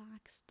and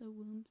relax the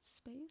womb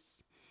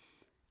space.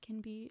 Can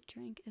be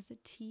drank as a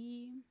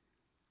tea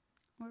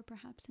or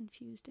perhaps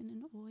infused in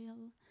an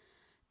oil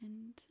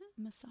and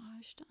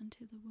massaged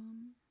onto the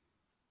womb.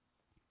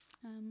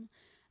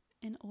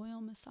 An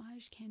oil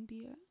massage can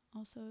be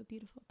also a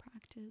beautiful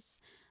practice,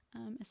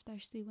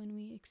 especially when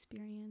we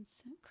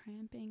experience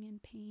cramping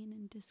and pain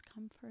and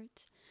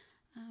discomfort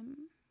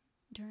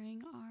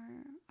during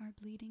our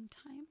bleeding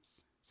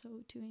times.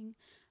 So doing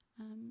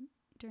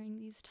during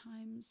these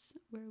times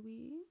where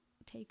we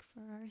take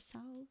for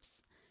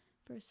ourselves,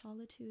 for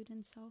solitude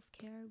and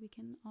self-care, we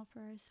can offer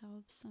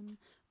ourselves some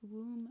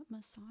womb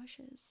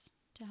massages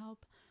to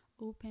help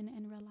open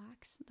and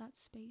relax that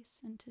space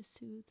and to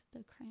soothe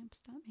the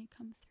cramps that may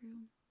come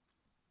through.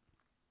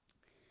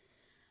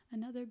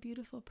 Another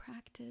beautiful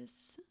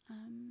practice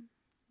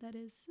that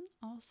is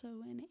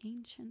also an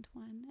ancient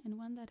one, and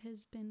one that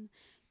has been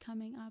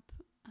coming up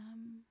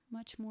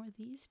much more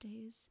these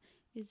days,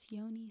 is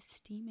yoni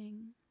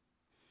steaming.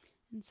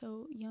 And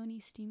so yoni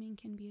steaming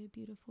can be a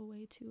beautiful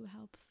way to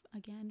help,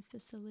 again,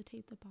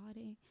 facilitate the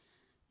body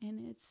in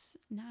its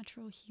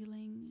natural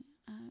healing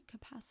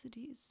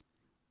capacities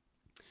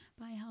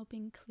by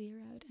helping clear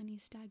out any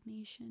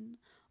stagnation,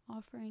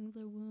 offering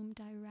the womb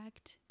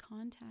direct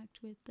contact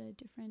with the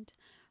different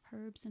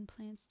herbs and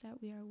plants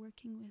that we are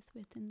working with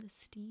within the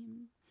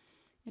steam.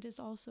 It is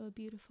also a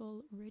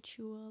beautiful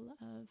ritual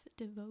of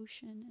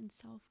devotion and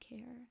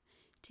self-care,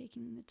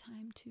 taking the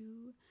time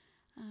to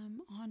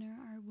honor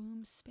our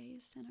womb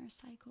space and our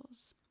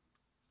cycles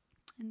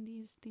and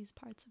these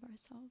parts of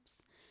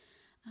ourselves.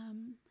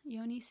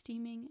 Yoni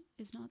steaming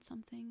is not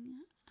something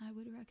I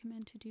would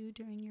recommend to do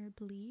during your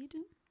bleed,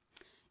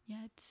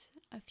 yet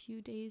a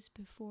few days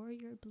before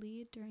your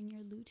bleed, during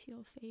your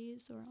luteal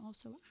phase, or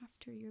also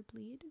after your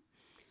bleed,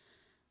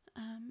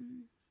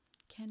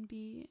 can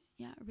be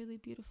really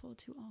beautiful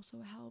to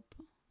also help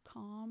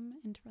calm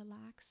and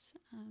relax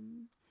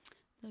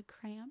the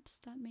cramps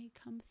that may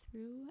come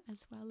through,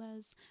 as well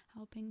as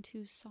helping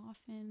to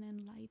soften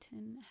and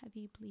lighten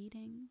heavy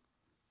bleeding.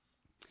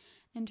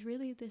 And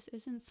really, this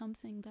isn't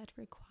something that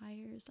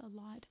requires a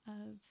lot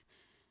of,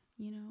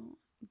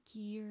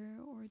 gear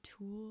or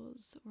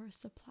tools or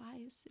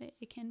supplies.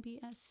 It can be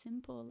as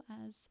simple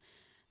as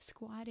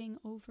squatting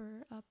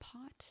over a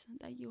pot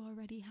that you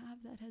already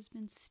have that has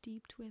been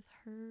steeped with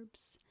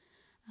herbs,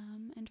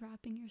 and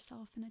wrapping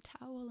yourself in a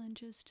towel and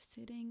just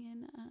sitting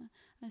in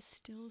a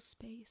still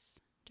space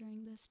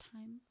during this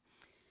time.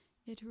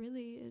 It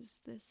really is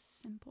this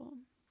simple.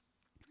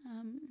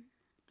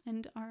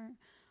 And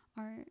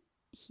our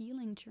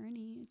healing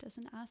journey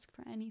doesn't ask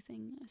for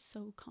anything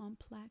so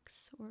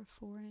complex or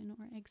foreign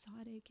or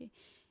exotic.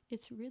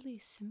 It's really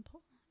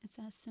simple. It's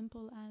as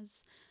simple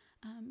as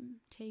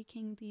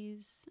taking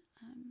these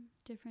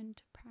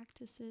different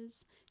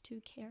practices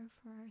to care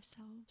for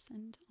ourselves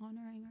and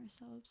honoring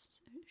ourselves,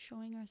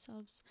 showing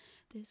ourselves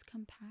this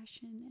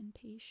compassion and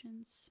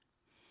patience,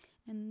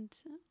 and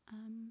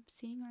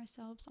seeing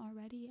ourselves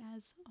already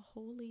as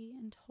holy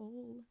and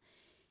whole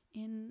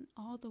in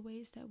all the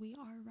ways that we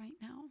are right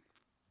now.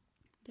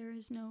 There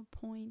is no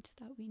point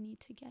that we need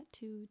to get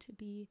to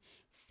be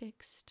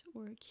fixed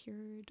or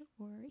cured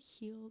or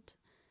healed.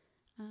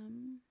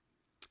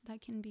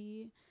 That can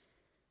be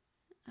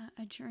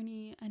a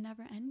journey, a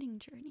never-ending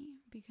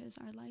journey, because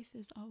our life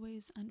is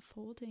always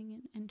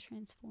unfolding and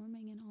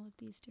transforming in all of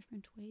these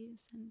different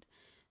ways. And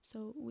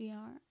so we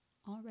are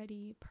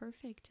already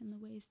perfect in the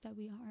ways that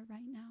we are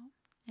right now,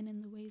 and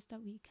in the ways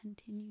that we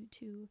continue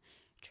to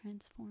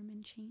transform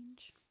and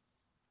change.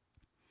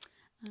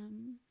 Yeah.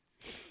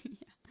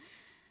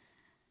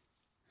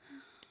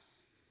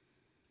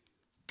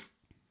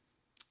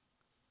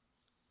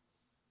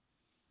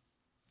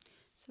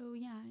 So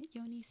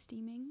yoni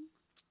steaming,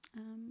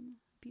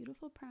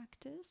 beautiful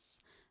practice,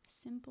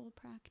 simple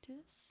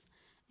practice,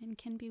 and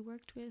can be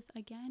worked with,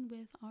 again,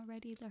 with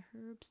already the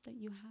herbs that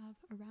you have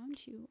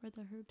around you, or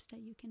the herbs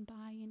that you can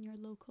buy in your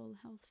local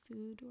health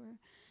food or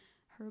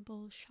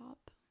herbal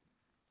shop.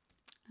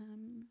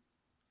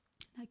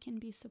 That can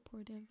be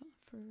supportive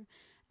for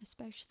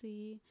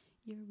especially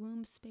your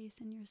womb space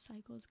and your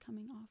cycles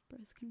coming off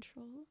birth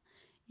control,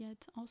 yet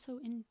also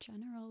in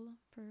general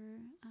for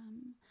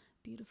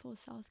beautiful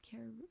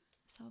self-care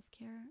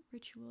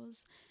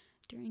rituals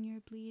during your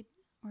bleed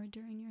or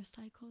during your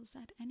cycles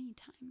at any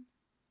time.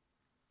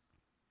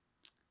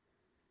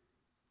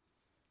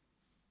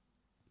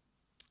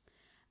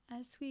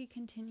 As we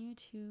continue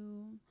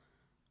to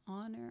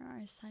honor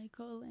our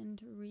cycle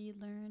and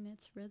relearn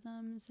its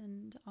rhythms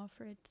and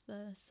offer it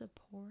the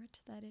support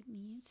that it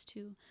needs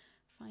to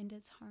find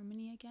its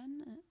harmony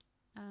again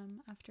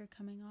after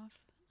coming off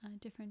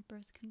different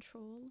birth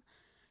control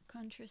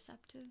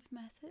contraceptive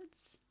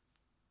methods,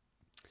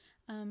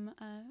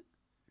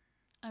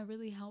 a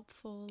really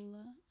helpful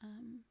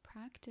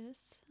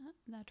practice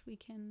that we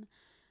can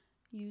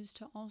use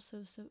to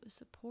also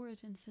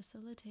support and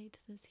facilitate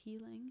this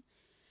healing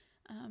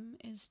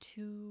is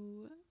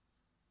to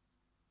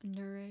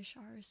nourish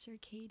our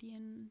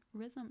circadian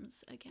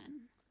rhythms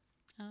again.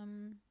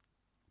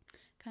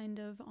 Kind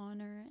of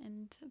honor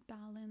and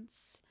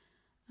balance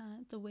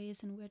the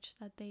ways in which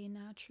that they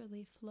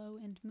naturally flow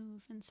and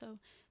move. And so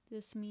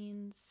this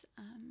means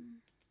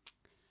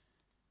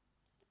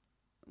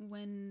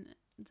when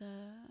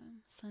the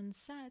sun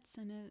sets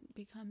and it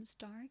becomes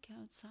dark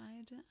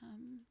outside,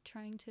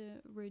 trying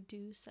to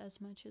reduce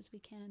as much as we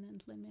can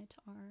and limit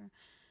our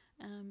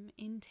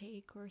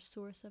intake or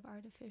source of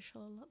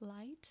artificial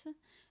light,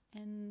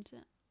 and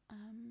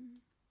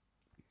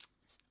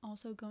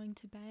also going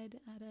to bed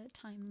at a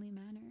timely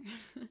manner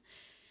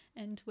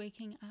and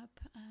waking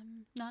up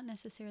not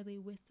necessarily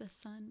with the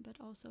sun, but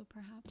also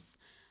perhaps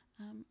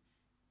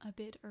a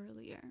bit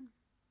earlier.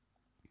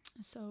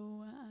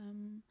 So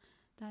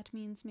that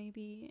means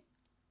maybe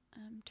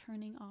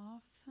turning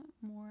off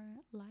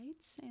more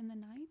lights in the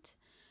night,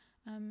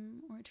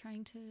 or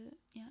trying to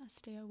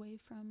stay away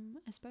from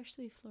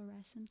especially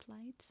fluorescent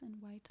lights and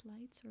white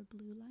lights or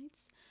blue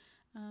lights.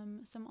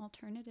 Some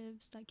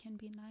alternatives that can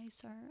be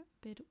nice are a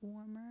bit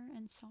warmer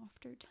and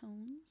softer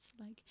tones,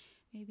 like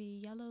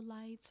maybe yellow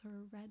lights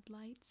or red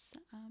lights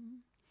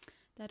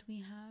that we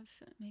have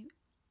maybe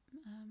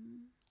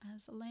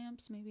as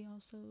lamps, maybe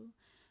also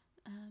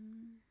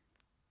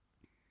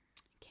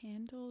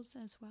candles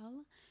as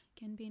well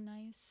can be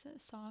nice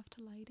soft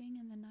lighting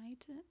in the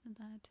night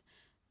that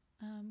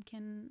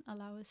can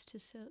allow us to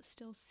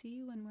still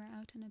see when we're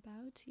out and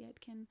about,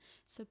 yet can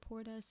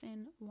support us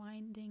in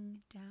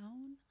winding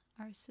down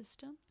our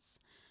systems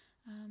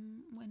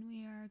when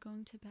we are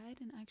going to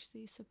bed, and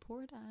actually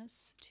support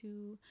us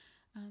to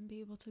be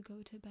able to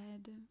go to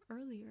bed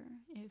earlier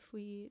if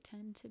we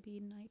tend to be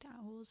night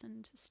owls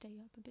and stay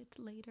up a bit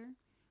later.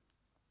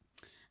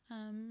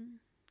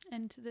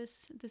 And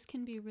this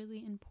can be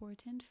really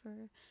important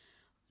for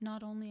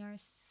not only our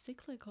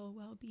cyclical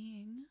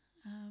well-being,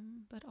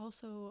 but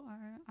also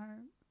our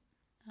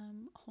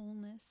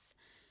wholeness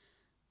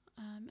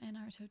and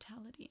our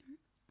totality.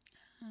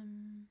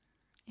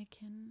 It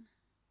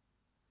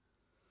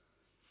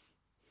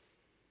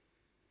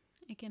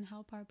can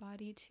help our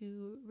body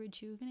to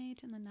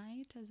rejuvenate in the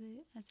night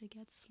as it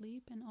gets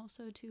sleep, and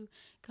also to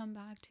come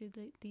back to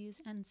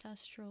these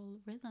ancestral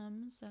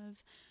rhythms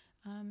of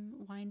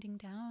winding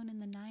down in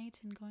the night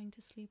and going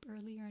to sleep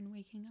earlier and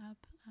waking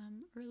up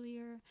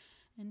earlier,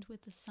 and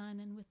with the sun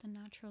and with the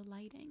natural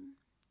lighting.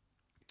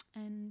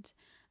 And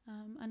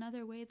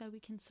another way that we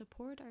can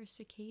support our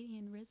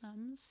circadian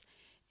rhythms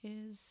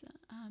is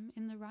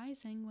in the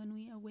rising, when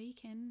we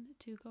awaken,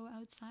 to go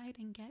outside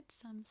and get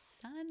some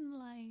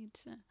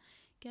sunlight.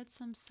 Get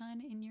some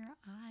sun in your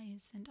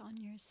eyes and on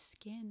your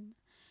skin.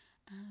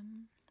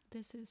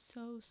 This is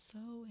so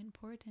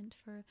important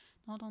for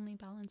not only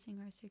balancing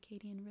our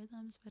circadian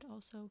rhythms, but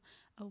also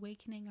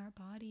awakening our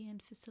body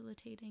and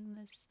facilitating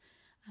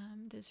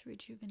this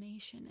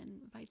rejuvenation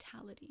and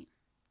vitality.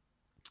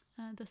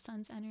 The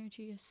sun's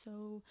energy is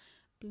so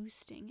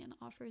boosting and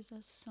offers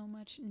us so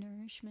much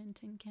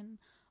nourishment, and can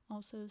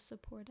also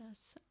support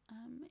us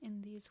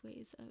in these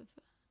ways of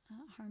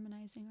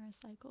harmonizing our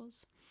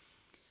cycles.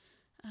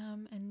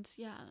 And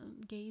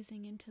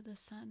gazing into the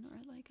sun,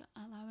 or like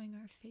allowing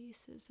our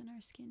faces and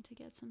our skin to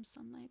get some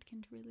sunlight,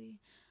 can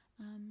really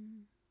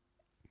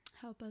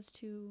help us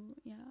to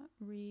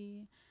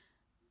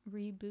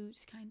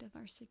reboot kind of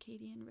our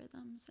circadian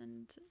rhythms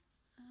and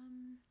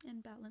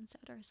balance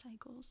out our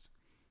cycles.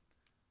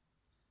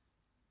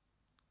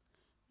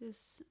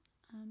 This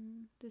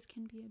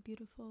can be a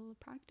beautiful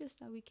practice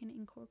that we can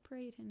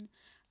incorporate in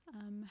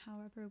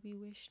however we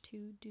wish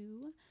to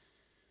do.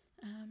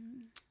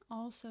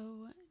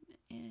 Also,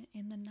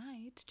 in the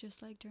night,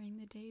 just like during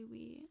the day,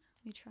 we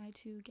try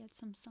to get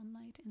some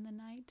sunlight. In the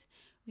night,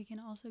 we can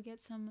also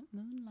get some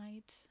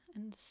moonlight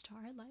and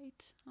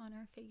starlight on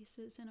our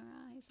faces and our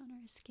eyes, on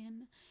our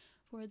skin,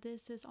 for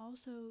this is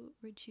also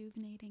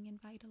rejuvenating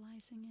and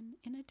vitalizing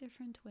in a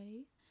different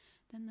way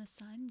than the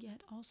sun,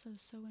 yet also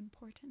so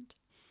important.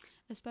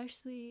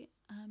 Especially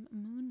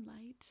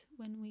moonlight,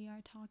 when we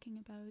are talking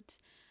about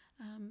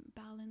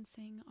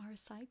balancing our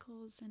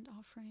cycles and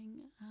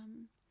offering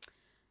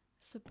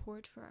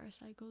support for our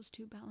cycles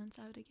to balance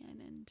out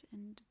again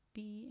and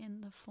be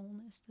in the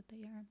fullness that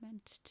they are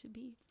meant to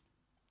be.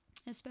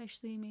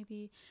 Especially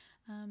maybe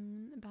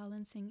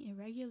balancing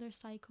irregular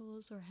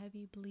cycles or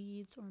heavy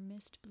bleeds or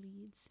missed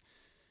bleeds.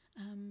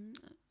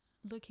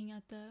 Looking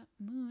at the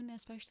moon,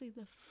 especially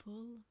the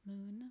full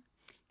moon,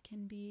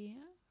 can be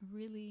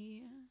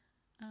really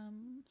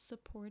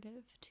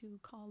supportive to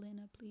call in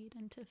a bleed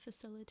and to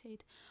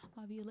facilitate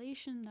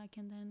ovulation that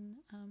can then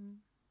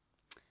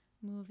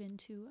move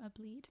into a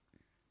bleed.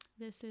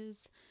 This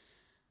is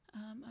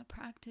a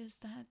practice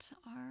that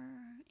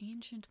our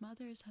ancient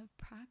mothers have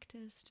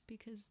practiced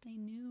because they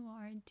knew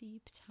our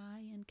deep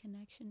tie and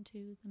connection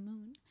to the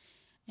moon.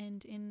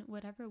 And in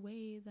whatever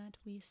way that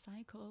we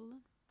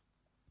cycle,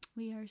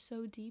 we are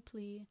so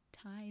deeply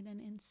tied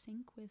and in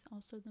sync with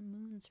also the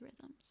moon's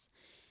rhythms.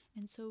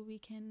 And so we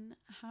can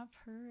have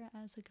her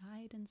as a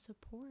guide and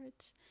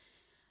support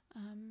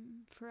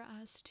for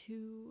us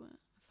to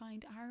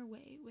find our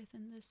way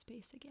within this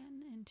space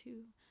again, and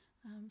to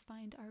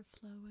find our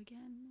flow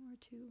again, or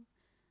to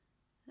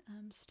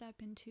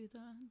step into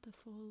the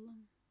full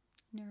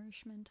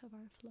nourishment of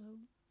our flow.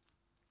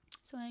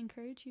 So I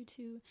encourage you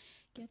to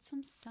get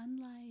some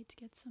sunlight,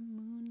 get some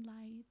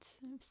moonlight,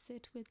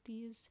 sit with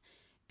these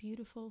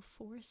beautiful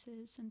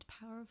forces and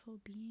powerful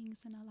beings,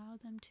 and allow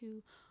them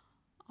to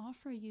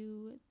offer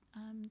you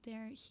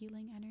their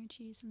healing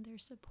energies and their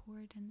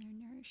support and their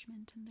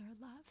nourishment and their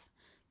love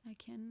that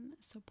can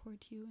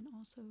support you, and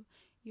also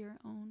your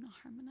own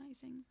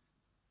harmonizing.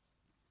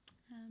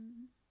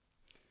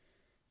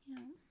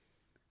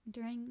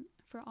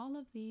 For all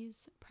of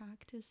these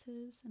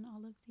practices and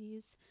all of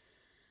these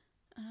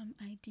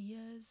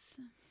ideas,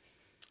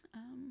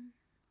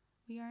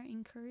 we are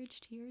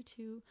encouraged here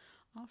to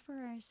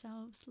offer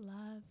ourselves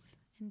love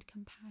and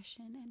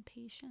compassion and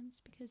patience,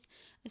 because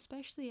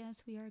especially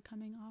as we are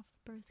coming off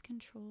birth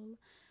control,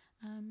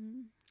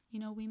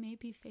 we may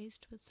be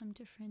faced with some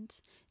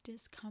different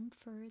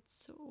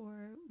discomforts,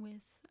 or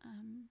with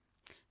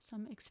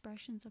some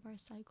expressions of our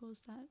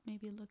cycles that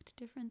maybe looked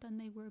different than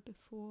they were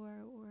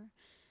before, or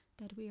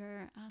that we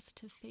are asked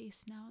to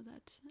face now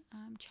that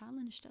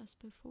challenged us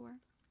before.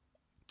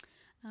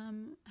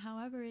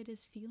 However it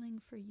is feeling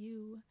for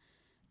you,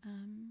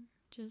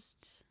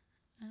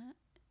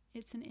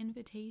 it's an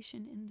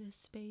invitation in this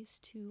space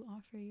to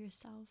offer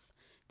yourself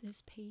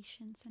this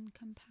patience and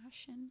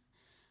compassion,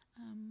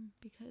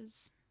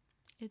 because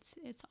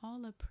it's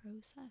all a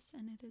process,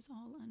 and it is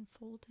all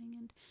unfolding,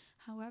 and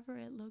however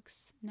it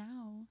looks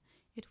now,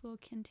 it will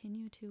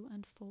continue to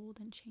unfold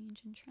and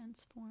change and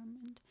transform.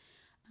 And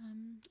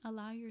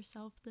allow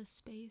yourself the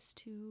space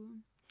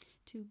to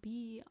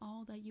be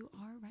all that you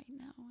are right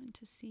now, and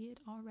to see it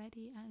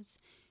already as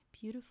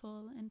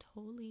beautiful and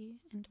holy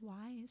and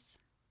wise,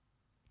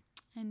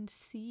 and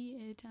see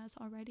it as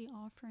already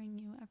offering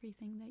you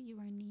everything that you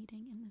are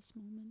needing in this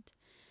moment,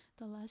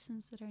 the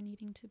lessons that are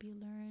needing to be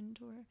learned,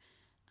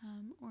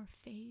 or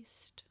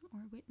faced, or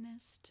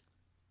witnessed.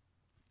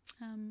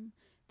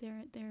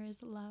 There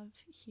is love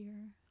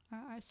here.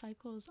 Our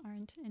cycles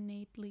aren't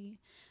innately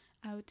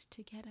out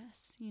to get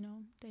us,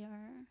 they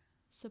are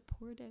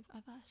supportive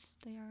of us,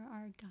 they are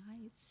our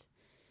guides.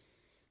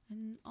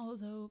 And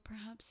although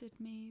perhaps it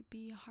may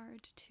be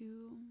hard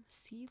to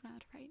see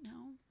that right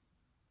now,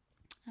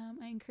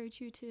 I encourage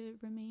you to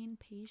remain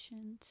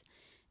patient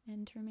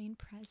and to remain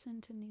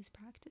present in these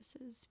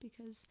practices,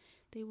 because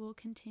they will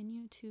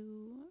continue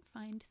to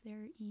find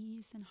their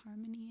ease and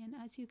harmony. And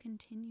as you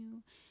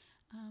continue,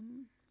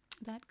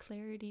 that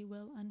clarity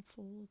will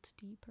unfold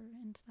deeper,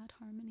 and that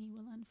harmony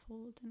will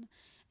unfold, and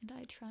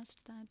I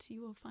trust that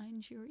you will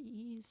find your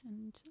ease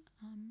and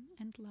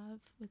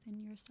love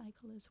within your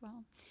cycle as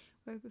well,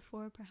 where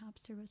before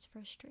perhaps there was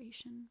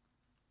frustration.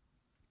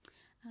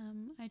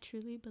 I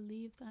truly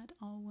believe that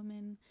all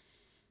women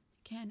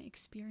can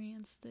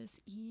experience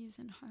this ease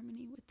and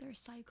harmony with their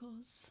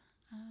cycles.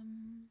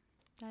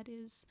 That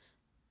is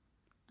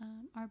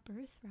our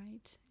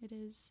birthright. It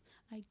is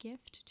a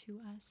gift to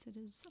us. It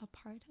is a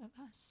part of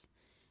us.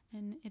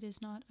 And it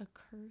is not a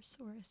curse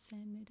or a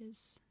sin. It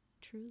is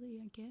truly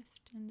a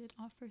gift, and it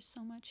offers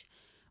so much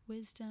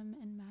wisdom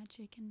and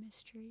magic and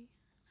mystery.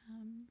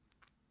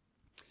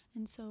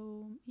 And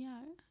so,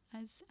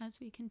 as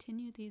we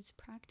continue these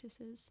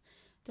practices,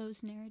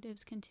 those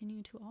narratives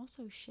continue to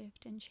also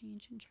shift and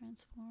change and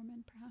transform,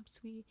 and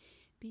perhaps we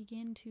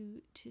begin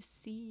to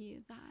see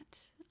that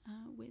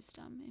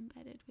wisdom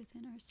embedded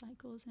within our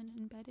cycles, and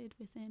embedded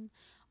within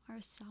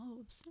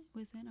ourselves,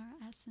 within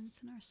our essence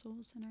and our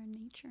souls and our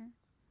nature.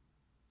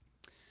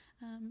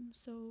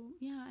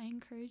 I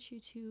encourage you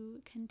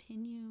to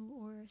continue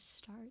or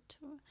start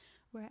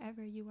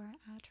wherever you are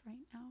at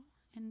right now,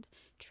 and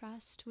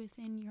trust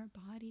within your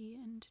body,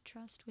 and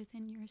trust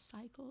within your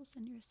cycles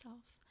and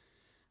yourself.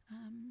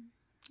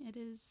 It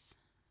is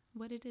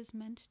what it is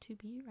meant to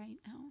be right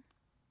now,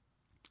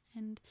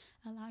 and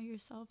allow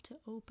yourself to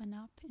open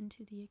up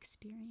into the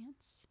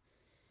experience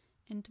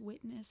and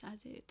witness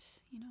as it,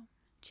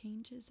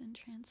 changes and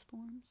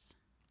transforms.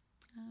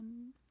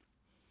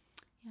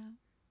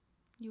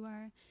 You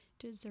are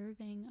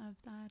deserving of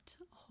that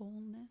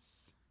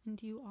wholeness,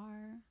 and you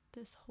are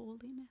this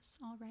holiness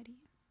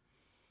already.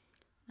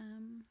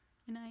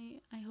 And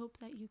I hope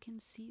that you can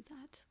see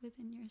that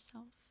within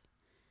yourself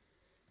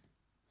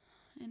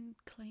and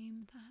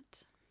claim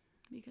that,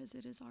 because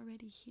it is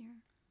already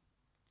here.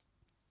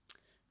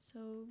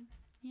 So,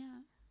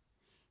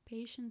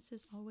 patience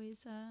is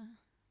always a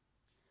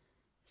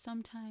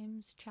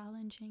sometimes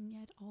challenging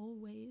yet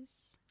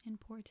always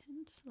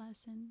important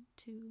lesson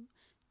to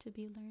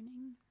be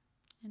learning,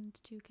 and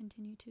to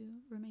continue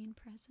to remain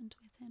present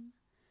within.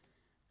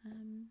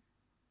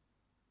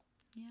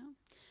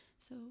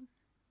 So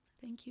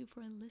thank you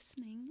for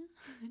listening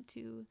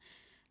to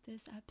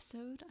this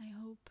episode. I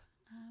hope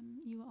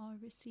you all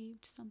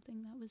received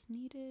something that was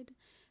needed,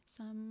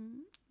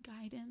 some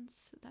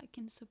guidance that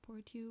can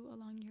support you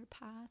along your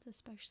path,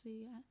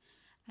 especially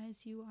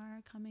as you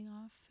are coming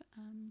off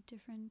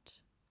different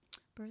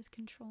birth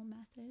control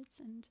methods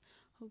and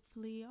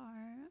hopefully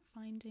are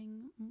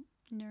finding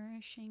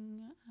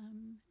nourishing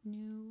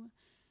new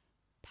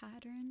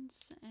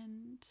patterns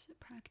and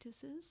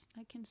practices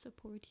that can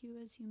support you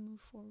as you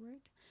move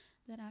forward,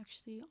 that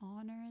actually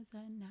honor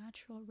the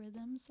natural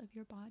rhythms of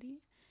your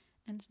body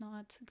and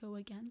not go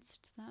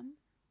against them.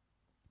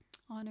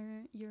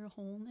 Honor your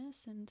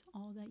wholeness and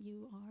all that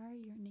you are,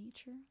 your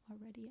nature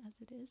already as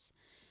it is,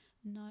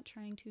 not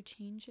trying to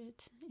change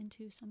it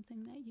into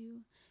something that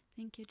you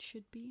think it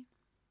should be.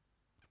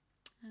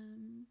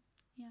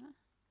 Yeah.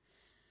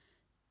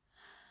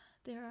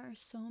 There are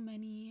so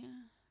many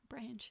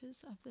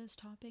branches of this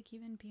topic,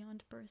 even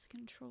beyond birth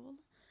control,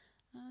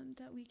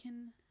 that we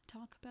can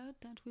talk about,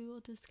 that we will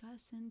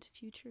discuss in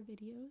future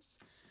videos.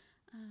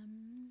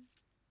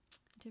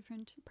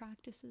 Different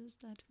practices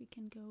that we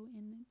can go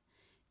in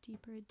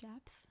deeper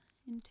depth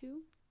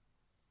into.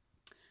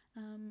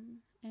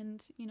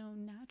 And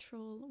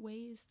natural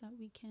ways that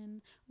we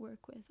can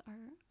work with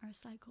our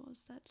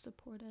cycles that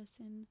support us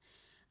in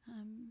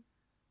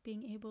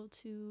being able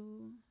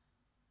to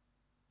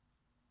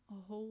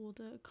hold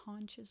a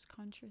conscious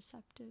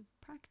contraceptive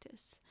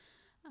practice,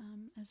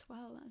 as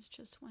well as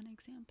just one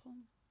example.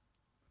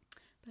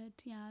 But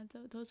yeah,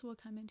 those will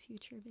come in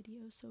future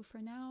videos. So for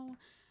now,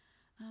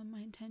 my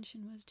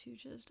intention was to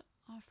just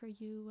offer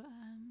you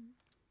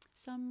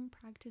some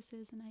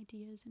practices and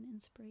ideas and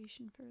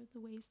inspiration for the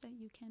ways that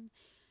you can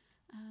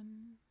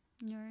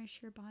nourish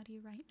your body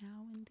right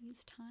now in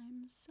these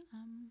times,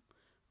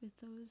 with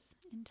those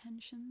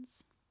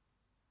intentions.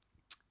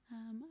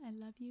 I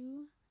love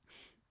you.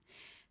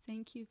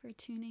 Thank you for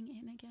tuning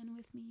in again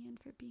with me and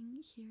for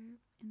being here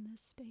in this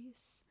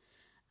space.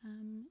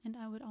 And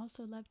I would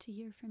also love to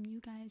hear from you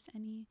guys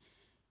any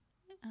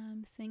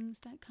things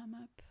that come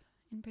up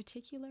in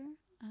particular,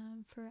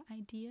 for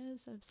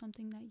ideas of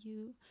something that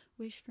you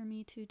wish for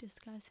me to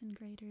discuss in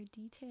greater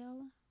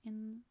detail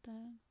in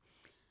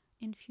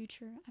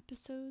future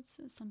episodes,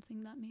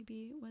 something that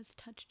maybe was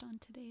touched on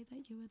today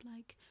that you would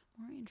like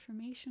more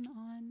information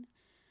on.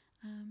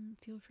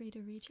 Feel free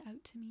to reach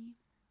out to me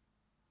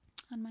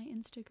on my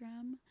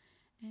Instagram,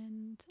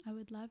 and I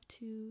would love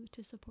to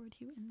support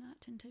you in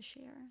that and to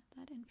share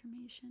that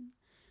information.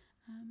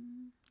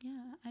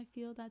 Yeah, I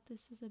feel that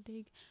this is a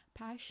big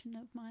passion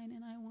of mine,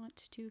 and I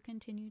want to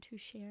continue to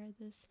share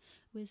this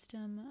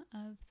wisdom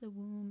of the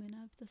womb and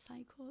of the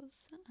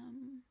cycles,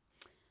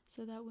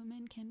 so that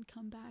women can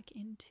come back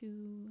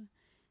into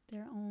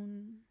their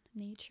own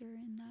nature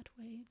in that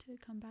way, to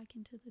come back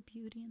into the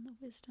beauty and the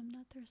wisdom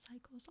that their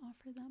cycles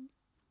offer them.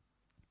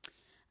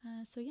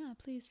 So yeah,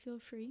 please feel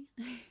free,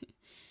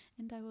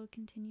 and I will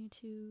continue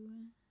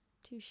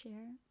to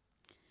share.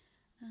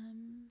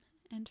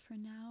 And for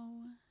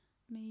now,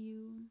 may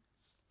you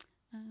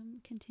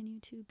continue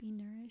to be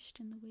nourished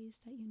in the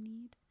ways that you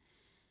need,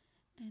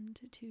 and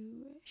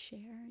to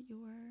share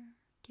your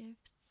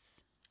gifts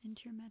and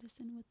your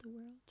medicine with the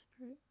world,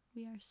 for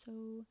we are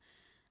so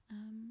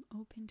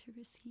open to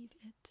receive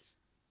it.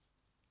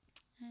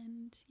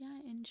 And yeah,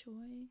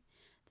 enjoy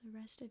the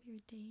rest of your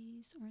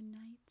days or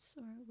nights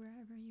or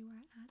wherever you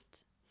are at.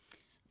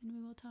 And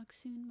we will talk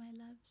soon, my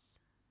loves.